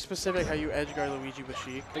it's very specific how you edge guard Luigi with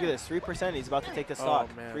Sheik. Look at this, 3%. He's about to take the stock.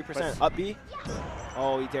 Oh, man. 3%. Up B.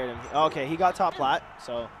 Oh, he dared him. Okay, he got top plat,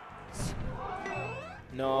 so.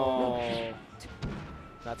 No.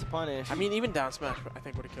 That's a punish. I mean, even down smash, I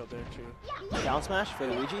think would have killed there too. Down smash for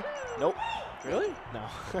Luigi? Nope. Really? No.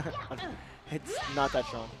 It's not that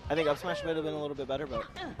strong. I think up smash might have been a little bit better, but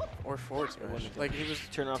Or forward smash. Like he was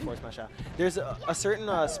turn around forward smash out. There's a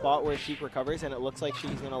certain spot where Sheik recovers, and it looks like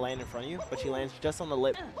she's gonna land in front of you, but she lands just on the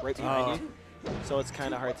lip, right behind you. So it's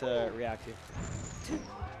kind of hard to react to.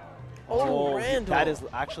 Oh, Randall. That is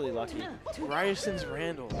actually lucky. Ryerson's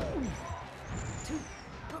Randall.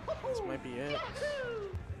 This might be it.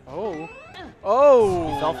 Oh.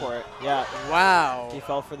 Oh. He fell for it. Yeah. Wow. He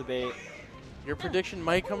fell for the bait. Your prediction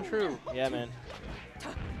might come true. Yeah, man.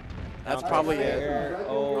 That's probably it.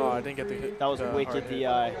 Oh, I didn't get the hit. that was the wicked hard hit.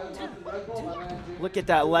 DI. Look at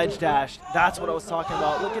that ledge dash. That's what I was talking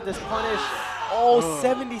about. Look at this punish. Oh,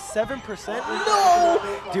 77%?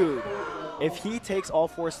 No! Dude, if he takes all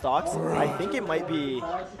 4 stocks, I think it might be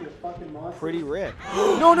pretty rare.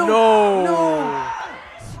 No, no, no!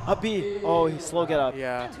 Up B. Oh, he slow get up.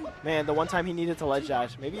 Yeah. Man, the one time he needed to ledge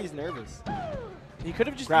dash. Maybe he's nervous. He could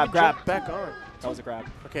have just Grab. jumped back on. That was a grab.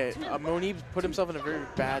 Okay, Monib put himself in a very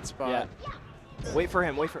bad spot. Yeah. Wait for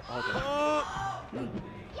him. Wait for. Okay.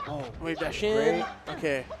 Oh. Wait, dash in. Great.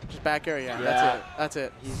 Okay, just back air. Yeah, Yeah. that's it. That's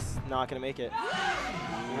it. He's not gonna make it.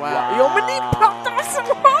 Wow. Yo, Monib popped off some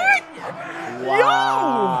hard.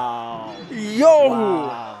 Wow. Yo.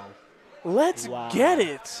 Wow. Let's Wow. get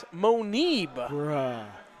it, Monib. Bruh.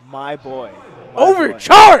 My boy.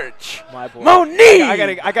 Overcharge. My boy.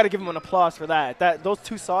 Monib. I gotta give him an applause for that. Those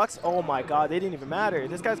 2 socks. Oh my God, they didn't even matter.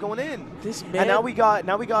 This guy's going in. This man. And now we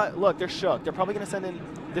got. Look, they're shook. They're probably gonna send in.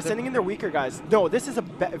 They're sending in their weaker guys. No, this is a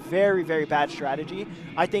very, very bad strategy.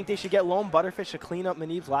 I think they should get Lone Butterfish to clean up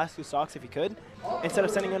Manib's last 2 stocks if he could, instead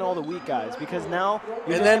of sending in all the weak guys. Because now you're and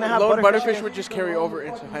just then gonna have Lone Butterfish against, would just carry over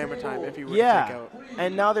into Hammer Time if he were to take out.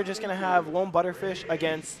 And now they're just gonna have Lone Butterfish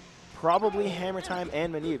against probably Hammer Time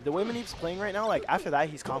and Manib. The way Manib's playing right now, like after that,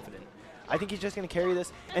 he's confident. I think he's just gonna carry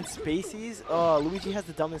this. And Spaceys, Luigi has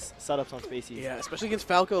the dumbest setups on Spaceys. Yeah, especially against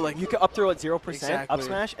Falco. Like You can up throw at 0% up Exactly.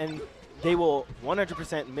 smash, and they will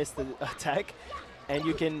 100% miss the attack, and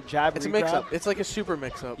you can jab. it's a re-grab. mix-up. It's like a super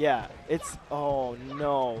mix-up. Yeah, it's oh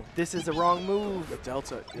no, this is the wrong move. The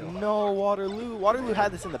Delta. You know. No, Waterloo. Waterloo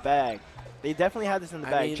had this in the bag. They definitely had this in the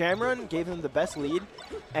I bag. mean- Jamrun gave them the best lead,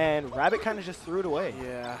 and Rabbit kind of just threw it away.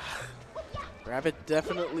 Yeah. Rabbit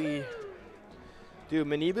definitely. Dude,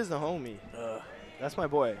 Manib is the homie. That's my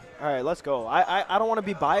boy. All right, let's go. I don't want to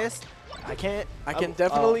be biased. I can't. I can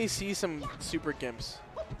definitely see some super gimps.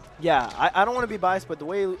 Yeah, I don't want to be biased, but the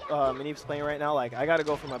way Manib's playing right now, like I got to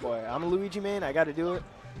go for my boy. I'm a Luigi main. I got to do it,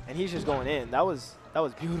 and he's just going in. That was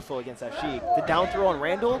beautiful against that Sheik. The down throw on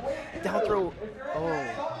Randall. Down throw.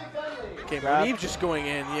 Oh. Okay, Grab. Manib just going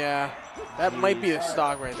in. Yeah. That might be a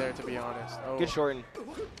stock right there, to be honest. Oh. Good shorten.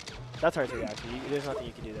 That's hard to react to. There's nothing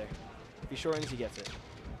you can do there. If he shortens, he gets it.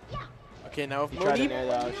 Okay, now if He tried to nair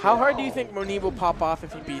that Monib, out. how hard do you think Monib will pop off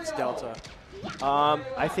if he beats Delta?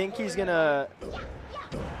 I think he's gonna.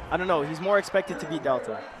 I don't know. He's more expected to beat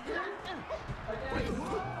Delta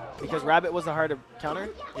because Rabbit was the harder counter,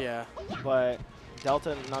 Yeah. but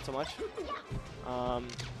Delta not so much.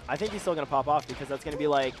 I think he's still gonna pop off because that's gonna be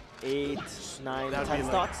like 8, 9, That would 10 be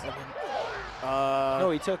stocks. Like, No,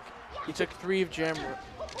 he took. he took 3 of Jam.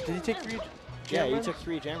 Did he take 3 of Yeah, he Jamrun? took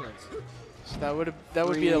 3 Jamrons. So that would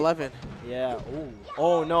be 3. 11. Yeah. Ooh.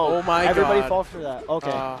 Oh no. Oh my Everybody God. fall for that.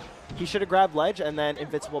 Okay. He should have grabbed ledge and then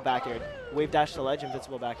invincible back air. Wave dash to ledge,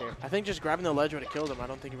 invincible back air. I think just grabbing the ledge would have killed him. I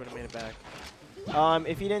don't think he would have made it back.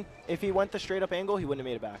 If he went the straight up angle, he wouldn't have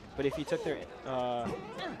made it back. But if he took their, oh,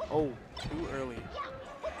 Too early.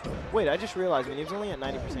 wait, I just realized when he was only at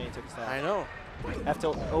 90%, he took his I style. know. F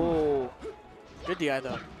tilt. Oh, Good DI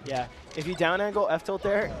though. yeah. If you down angle F tilt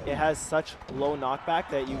there, it has such low knockback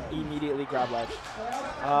that you immediately grab ledge.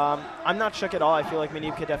 I'm not shook at all. I feel like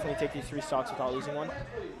Manib could definitely take these 3 stocks without losing one.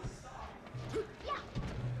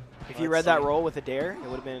 If he read that roll with a dare, it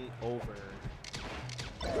would have been over.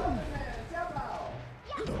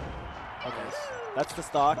 Okay, that's the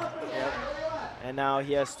stock. Yep. And now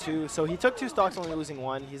he has 2. So he took 2 stocks, only losing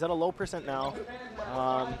 1. He's at a low percent now.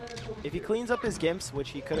 If he cleans up his gimps, which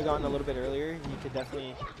he could have gotten a little bit earlier, he could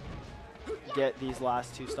definitely get these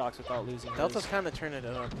last 2 stocks without losing. Delta's his. kind of turning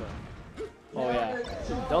it up though. Oh yeah,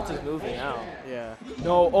 Delta's moving now. Yeah.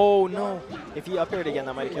 No, oh no. If he up aired again,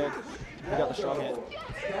 that might have killed. He got the strong hit.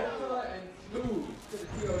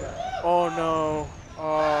 Oh no.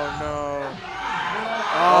 Oh no.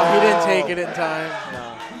 Oh, he didn't take it in time.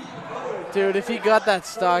 No. Dude, if he got that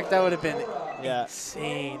stock, that would have been Yeah.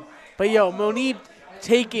 insane. But yo, Monib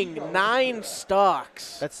taking 9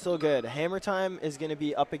 stocks. That's still good. Hammer Time is going to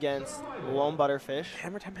be up against Lone Butterfish.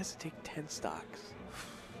 Hammer Time has to take 10 stocks.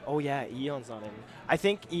 Oh, yeah, Eon's not in. I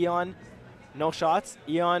think Eon, no shots.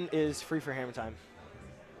 Eon is free for hammer time.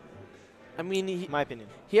 I mean, My opinion.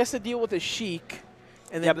 he has to deal with a Sheik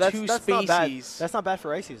and then but two that's not bad. Spaceys. That's not bad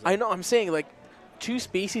for Ices. Though. I know. I'm saying, like, 2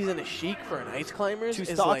 Spaceys and a Sheik for an Ice Climbers Two is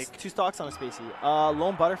stocks, like... 2 stocks on a Spacey.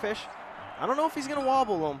 Lone Butterfish. I don't know if he's going to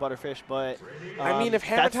wobble Lone Butterfish, but I mean, if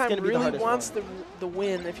Hammer that's Time gonna be really the wants the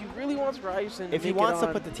win, if he really wants Ryerson, if he wants to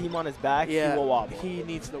put the team on his back, he will wobble. He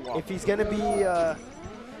needs the wobble. If he's going to be,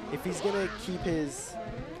 if he's going to keep his,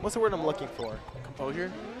 what's the word I'm looking for?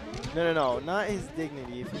 Composure? No, not his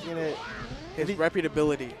dignity. If he's going to, His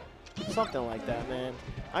reputability. something like that, man.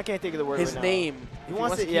 I can't think of the word His right name. now. If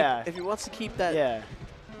wants to, yeah. If he wants to keep that, Yeah.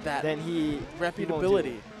 that Then he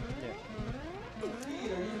reputability.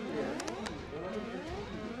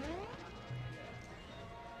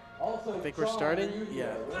 I think we're starting.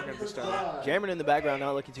 Yeah, we're going to be starting. Jamming in the background,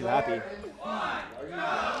 not looking too happy. All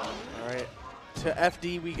right. To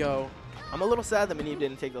FD we go. I'm a little sad that Manib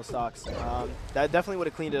didn't take those stocks. That definitely would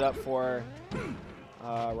have cleaned it up for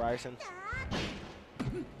Ryerson.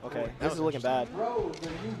 Okay, this is looking bad. Rose, are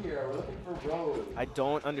you here? We're looking for Rose. I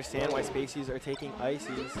don't understand why Spaceys are taking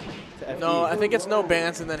Ices to FD. No, I think it's no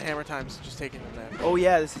bans and then Hammer Time's just taking them there. Oh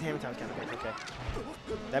yeah, this is Hammer Time's kind of good. Okay,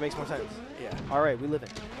 that makes more sense. Yeah. All right, we live in.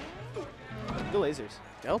 The lasers.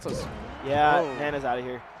 Deltas. Yeah, Whoa. Nana's out of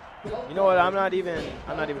here. You know what? I'm not even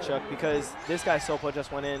shook because this guy Sopo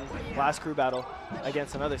just went in last crew battle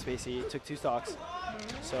against another Spacey. Took 2 stocks.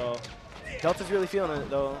 So Delta's really feeling it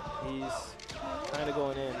though. He's kind of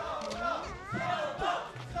going in.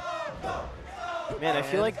 Man, I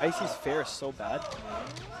feel like Icy's fair is so bad.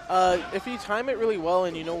 If you time it really well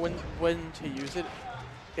and you know when to use it,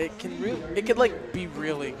 it could like be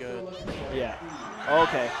really good. Yeah.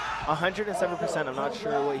 Okay. 107%. I'm not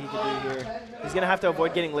sure what he could do here. He's gonna have to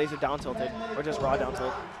avoid getting laser down tilted or just raw down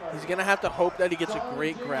tilt. He's gonna have to hope that he gets a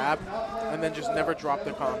great grab and then just never drop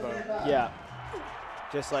the combo. Yeah.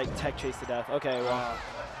 Just like tech chase to death. Okay. Wow.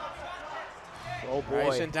 Oh boy.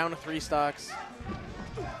 Ryerson down to 3 stocks.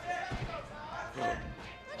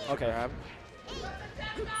 Okay. Grab.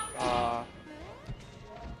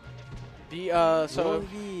 So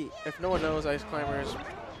if no one knows, Ice Climbers,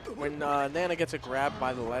 when Nana gets a grab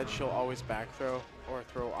by the ledge, she'll always back throw or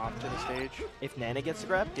throw off to the stage. If Nana gets the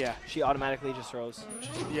grab, Yeah. she automatically just throws.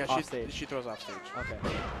 Yeah, Off stage. she throws off stage. Okay.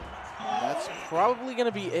 That's probably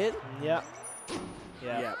gonna be it. Yeah.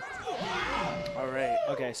 Yeah. Yeah. All right.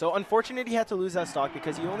 Okay, so unfortunate he had to lose that stock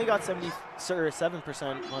because he only got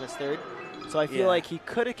 7% on his third. So I feel like he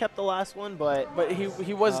could have kept the last one, but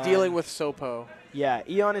he was dealing with Sopo. yeah,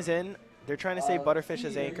 Eon is in. They're trying to save Butterfish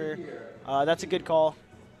as anchor. That's a good call.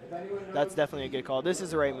 That's definitely a good call. This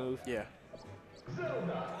is the right move. Yeah.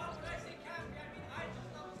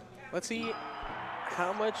 Let's see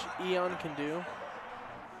how much Eon can do.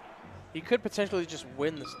 He could potentially just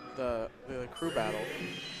win the crew battle.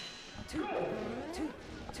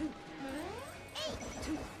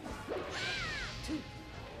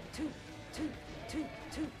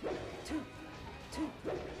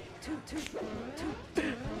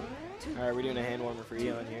 All right, we're doing a hand warmer for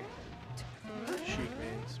Eon here. Sheik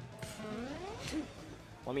mains.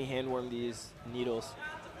 Let me hand warm these needles.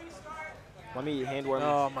 Let me hand warm.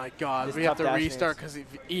 Oh my God, this we have tough to dash restart mains.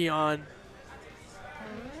 because of Eon.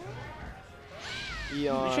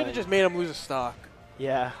 Eon. You should have just made him lose a stock.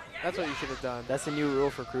 Yeah, That's what you should have done. that's the new rule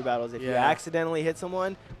for crew battles. If you Yeah. accidentally hit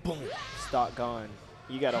someone, boom, stock gone.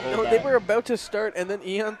 You gotta hold No, that. they were about to start, and then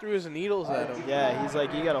Eon threw his needles at him. Yeah, he's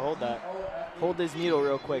like, you gotta hold that. Hold this needle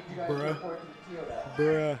real quick, bruh.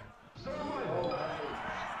 Bruh.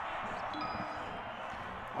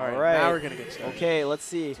 All right, Alright. now we're gonna get started. Okay, let's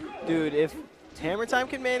see. Dude, if Hammer Time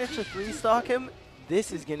can manage to 3-stock him,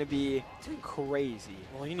 this is gonna be crazy.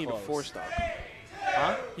 Well, you need Close. a 4-stock.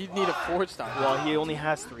 Huh? You'd need a 4-stock. Well, he only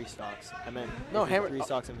has 3 stocks. I meant No, if he Hammer- 3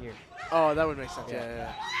 stocks him here. Oh, that would make sense.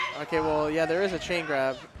 Yeah. Okay, well, yeah, there is a chain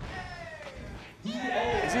grab.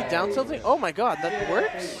 Is he down tilting? Oh my God, that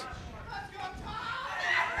works.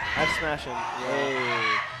 I've smashed him.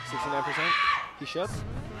 Hey, 69%. He shook. Is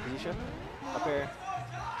he shook? Up air.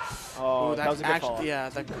 Oh, Ooh, that was a good actually, follow. yeah,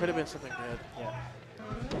 that could have been something good. Yeah.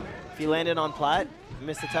 If he landed on plat,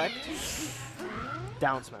 missed the tech,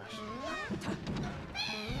 down smash.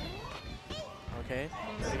 Okay,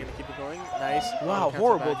 is he gonna keep it going? Nice. Wow, Cancel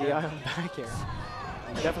horrible back DI air. on back air.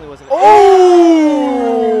 Definitely wasn't.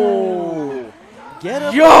 Oh! Get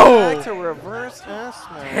him Yo! back to reverse S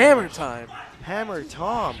smash. Hammer time. Hammer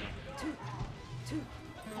Tom.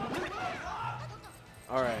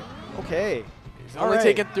 All right. Okay. He's All only right.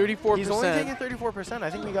 taking 34%. He's only taking 34%. I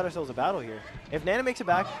think we got ourselves a battle here. If Nana makes it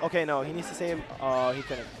back, okay, no, he needs to save. Oh, he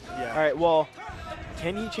couldn't. Yeah. All right, well,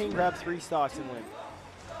 Can he chain grab 3 stocks and win?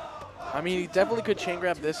 I mean, he definitely could chain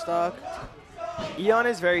grab this stock. Eon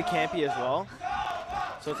is very campy as well,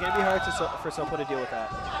 so it's going to be hard for Sopo to deal with that.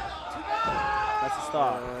 That's a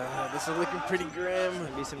stock. This is looking pretty grim.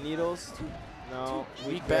 Gonna be some needles. No.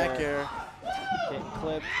 Weak back air. Getting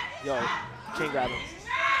clipped. Yo, chain grab him.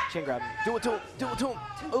 Chain grab him. Do it to him. Do it to him.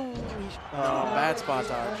 Oh, bad spot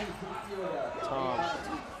dodge. Tom.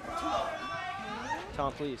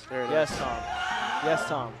 Tom, please. There it is. Yes, Tom. Yes,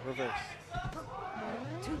 Tom. Reverse.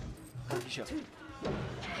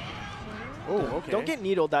 Oh, okay. Don't get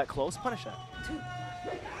needled that close. Punish that.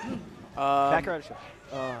 Back around the show.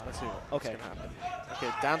 Let's see what's gonna happen. Okay,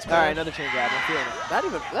 down smash. All right, another chain grab. I'm feeling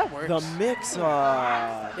it. That works. The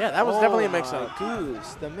mix-up. Yeah, that was definitely a mix-up.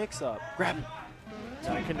 Goose, the mix-up. Grab him.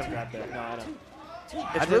 No, I couldn't have grabbed that. No, I don't.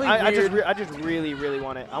 It's really weird. I just really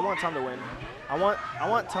want it. I want Tom to win. I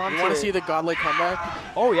want Tom. You want to see the godlike comeback?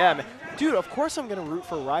 Oh yeah, man. Dude, of course I'm gonna root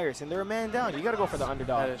for Ryerson. They're a man down. You gotta go for the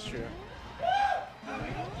underdog. That is true.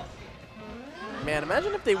 Man,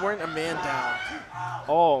 imagine if they weren't a man down.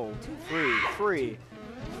 Oh, free.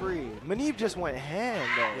 Manib just went ham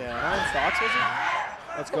though. Yeah. 9 stocks was it?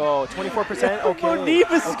 Let's go. 24%. Okay.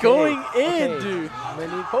 Manib is going in, dude.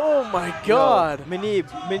 Manib. Oh my God. Yo, Manib.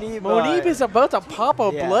 Manib is about to pop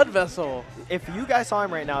a blood vessel. If you guys saw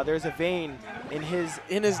him right now, there's a vein in his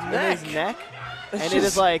neck. And it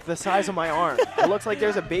is like the size of my arm. It looks like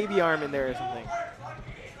there's a baby arm in there or something.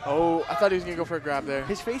 Oh, I thought he was going to go for a grab there.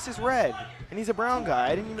 His face is red, and he's a brown guy.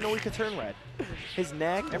 I didn't even know he could turn red. His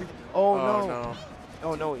neck, everything. Oh, no.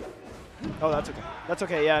 Oh, no. Oh, that's okay. That's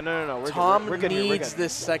okay. Yeah, no. We're Tom good. We're good. needs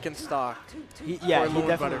this second stock. He for definitely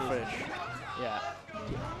butterfish. needs it. Yeah.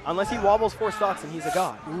 Unless he wobbles 4 stocks and he's a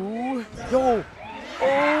god. Ooh. Yo.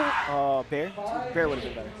 Oh. Bear? Bear would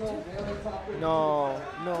have been better. No.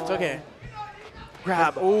 It's okay.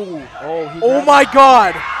 Grab. Oh my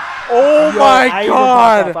God. Oh my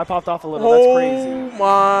God. I popped off a little. That's crazy. Oh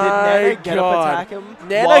my Did Nana get up attack him?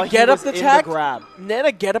 Nana get up attack? attack.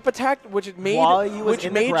 Nana get up attack, which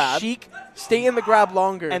made Sheik stay in the grab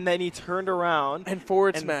longer. And then he turned around and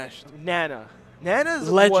forward smashed. Nana's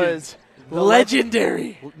was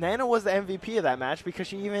legendary. Nana was the MVP of that match because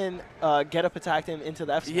she even get up attacked him into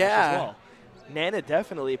the F smash as well. Nana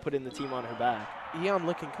definitely put in the team on her back. Eon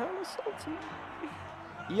looking kind of salty.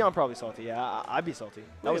 Eon probably salty. Yeah, I'd be salty.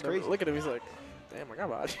 That was crazy. Look at him. He's like, damn, I got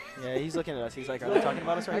body. Yeah, he's looking at us. He's like, are they talking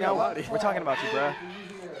about us right now? We're talking about you, bruh.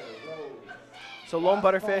 So Lone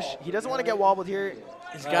Butterfish, he doesn't want to get wobbled here.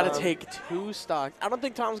 He's got to take 2 stocks. I don't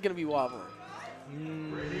think Tom's going to be wobbling.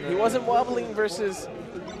 He wasn't wobbling versus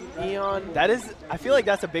Eon. That is, I feel like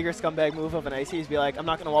that's a bigger scumbag move of an Icy. He's be like, I'm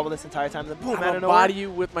not going to wobble this entire time. Then boom, I'm going to body you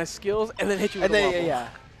with my skills and then hit you with a wobble. Yeah.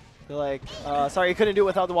 They're like, sorry, you couldn't do it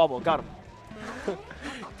without the wobble. Got him.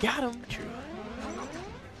 Got him. True.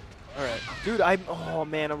 All right. Dude, oh,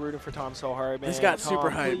 man, I'm rooting for Tom so hard, man. This got Tom, super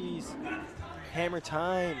hype. Please. Hammer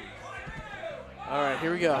time. All right,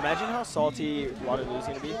 here we go. Imagine how salty Waterloo's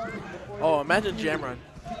going to be. Oh, imagine Jam Run.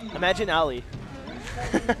 Imagine Ali.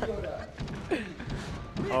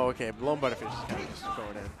 Oh, okay. Lone Butterfish is kind of just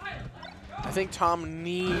going in. I think Tom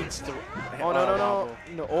needs to. Oh,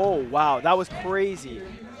 no. Oh, wow. That was crazy.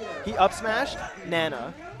 He up smashed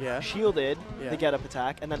Nana. Yeah. Shielded the get up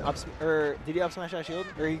attack, and then did he up smash that shield?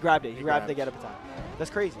 Or he grabbed it? He grabbed the get up attack. That's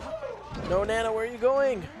crazy. No, Nana, where are you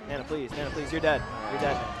going? Nana, please, you're dead. You're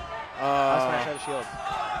dead. Up smash out of shield.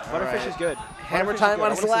 Butterfish is good. Hammer time on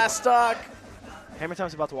his last stock. Hammer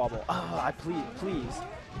time's about to wobble. Oh, I please.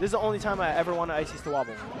 This is the only time I ever want Ices to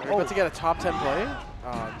wobble. Are you about to get a top 10 play?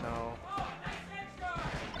 Oh no.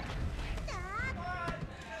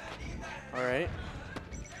 All right.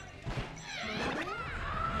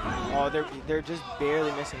 Oh, they're just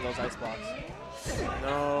barely missing those ice blocks.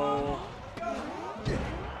 No.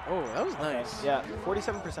 Oh, that was nice. Yeah,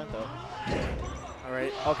 47% though. All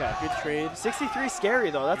right. Okay. Good trade. 63 scary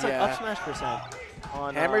though. That's like up smash percent.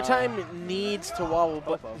 On, Hammer time needs to wobble,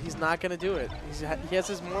 but he's not going to do it. He has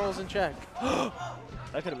his morals in check.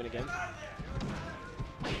 That could have been a game.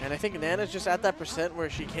 And I think Nana's just at that percent where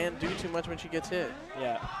she can't do too much when she gets hit.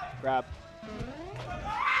 Yeah. Grab.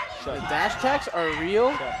 The dash attacks are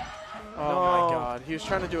real. Shut. Oh my God. He was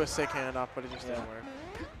trying to do a sick handoff, but it just didn't work.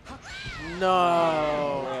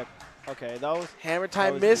 No. Okay, that was Hammer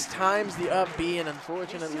time mistimes the up B and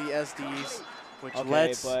unfortunately SDs, which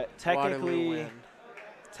lets Waterloo win.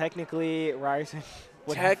 Technically, Ryerson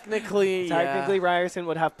would Ryerson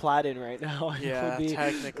would have platin right now. Yeah,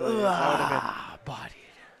 technically. That would have been bodied.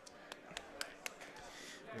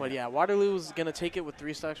 But yeah, Waterloo's going to take it with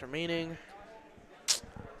 3 stocks remaining.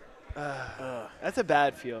 That's a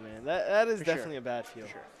bad feel, man. That is definitely a bad feel.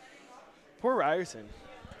 Sure. Poor Ryerson.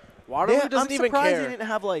 Waterloo Yeah, doesn't I'm even surprised care. they didn't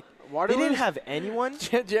have like. Waterloo They didn't have anyone.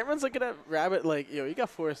 Jamron's looking at Rabbit like, yo, you got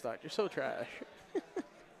 4 stock. You're so trash.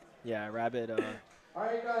 Yeah, Rabbit. All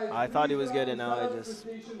right, guys. I thought he was good, and now I just.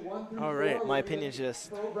 All right. My opinion's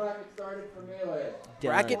just. Pro bracket started for Melee.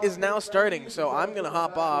 Bracket is now starting, so I'm going to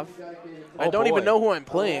hop off. I Oh, don't even boy. know who I'm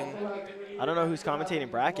playing. I don't know who's commentating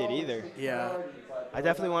bracket either. Yeah. I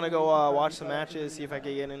definitely want to go watch some matches, see if I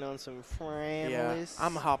can get in on some friendlies. Yeah.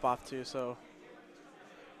 I'm going to hop off too, so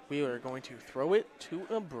we are going to throw it to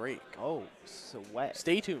a break. Oh, sweat.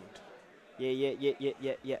 Stay tuned.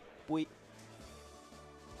 Yeah. Boy.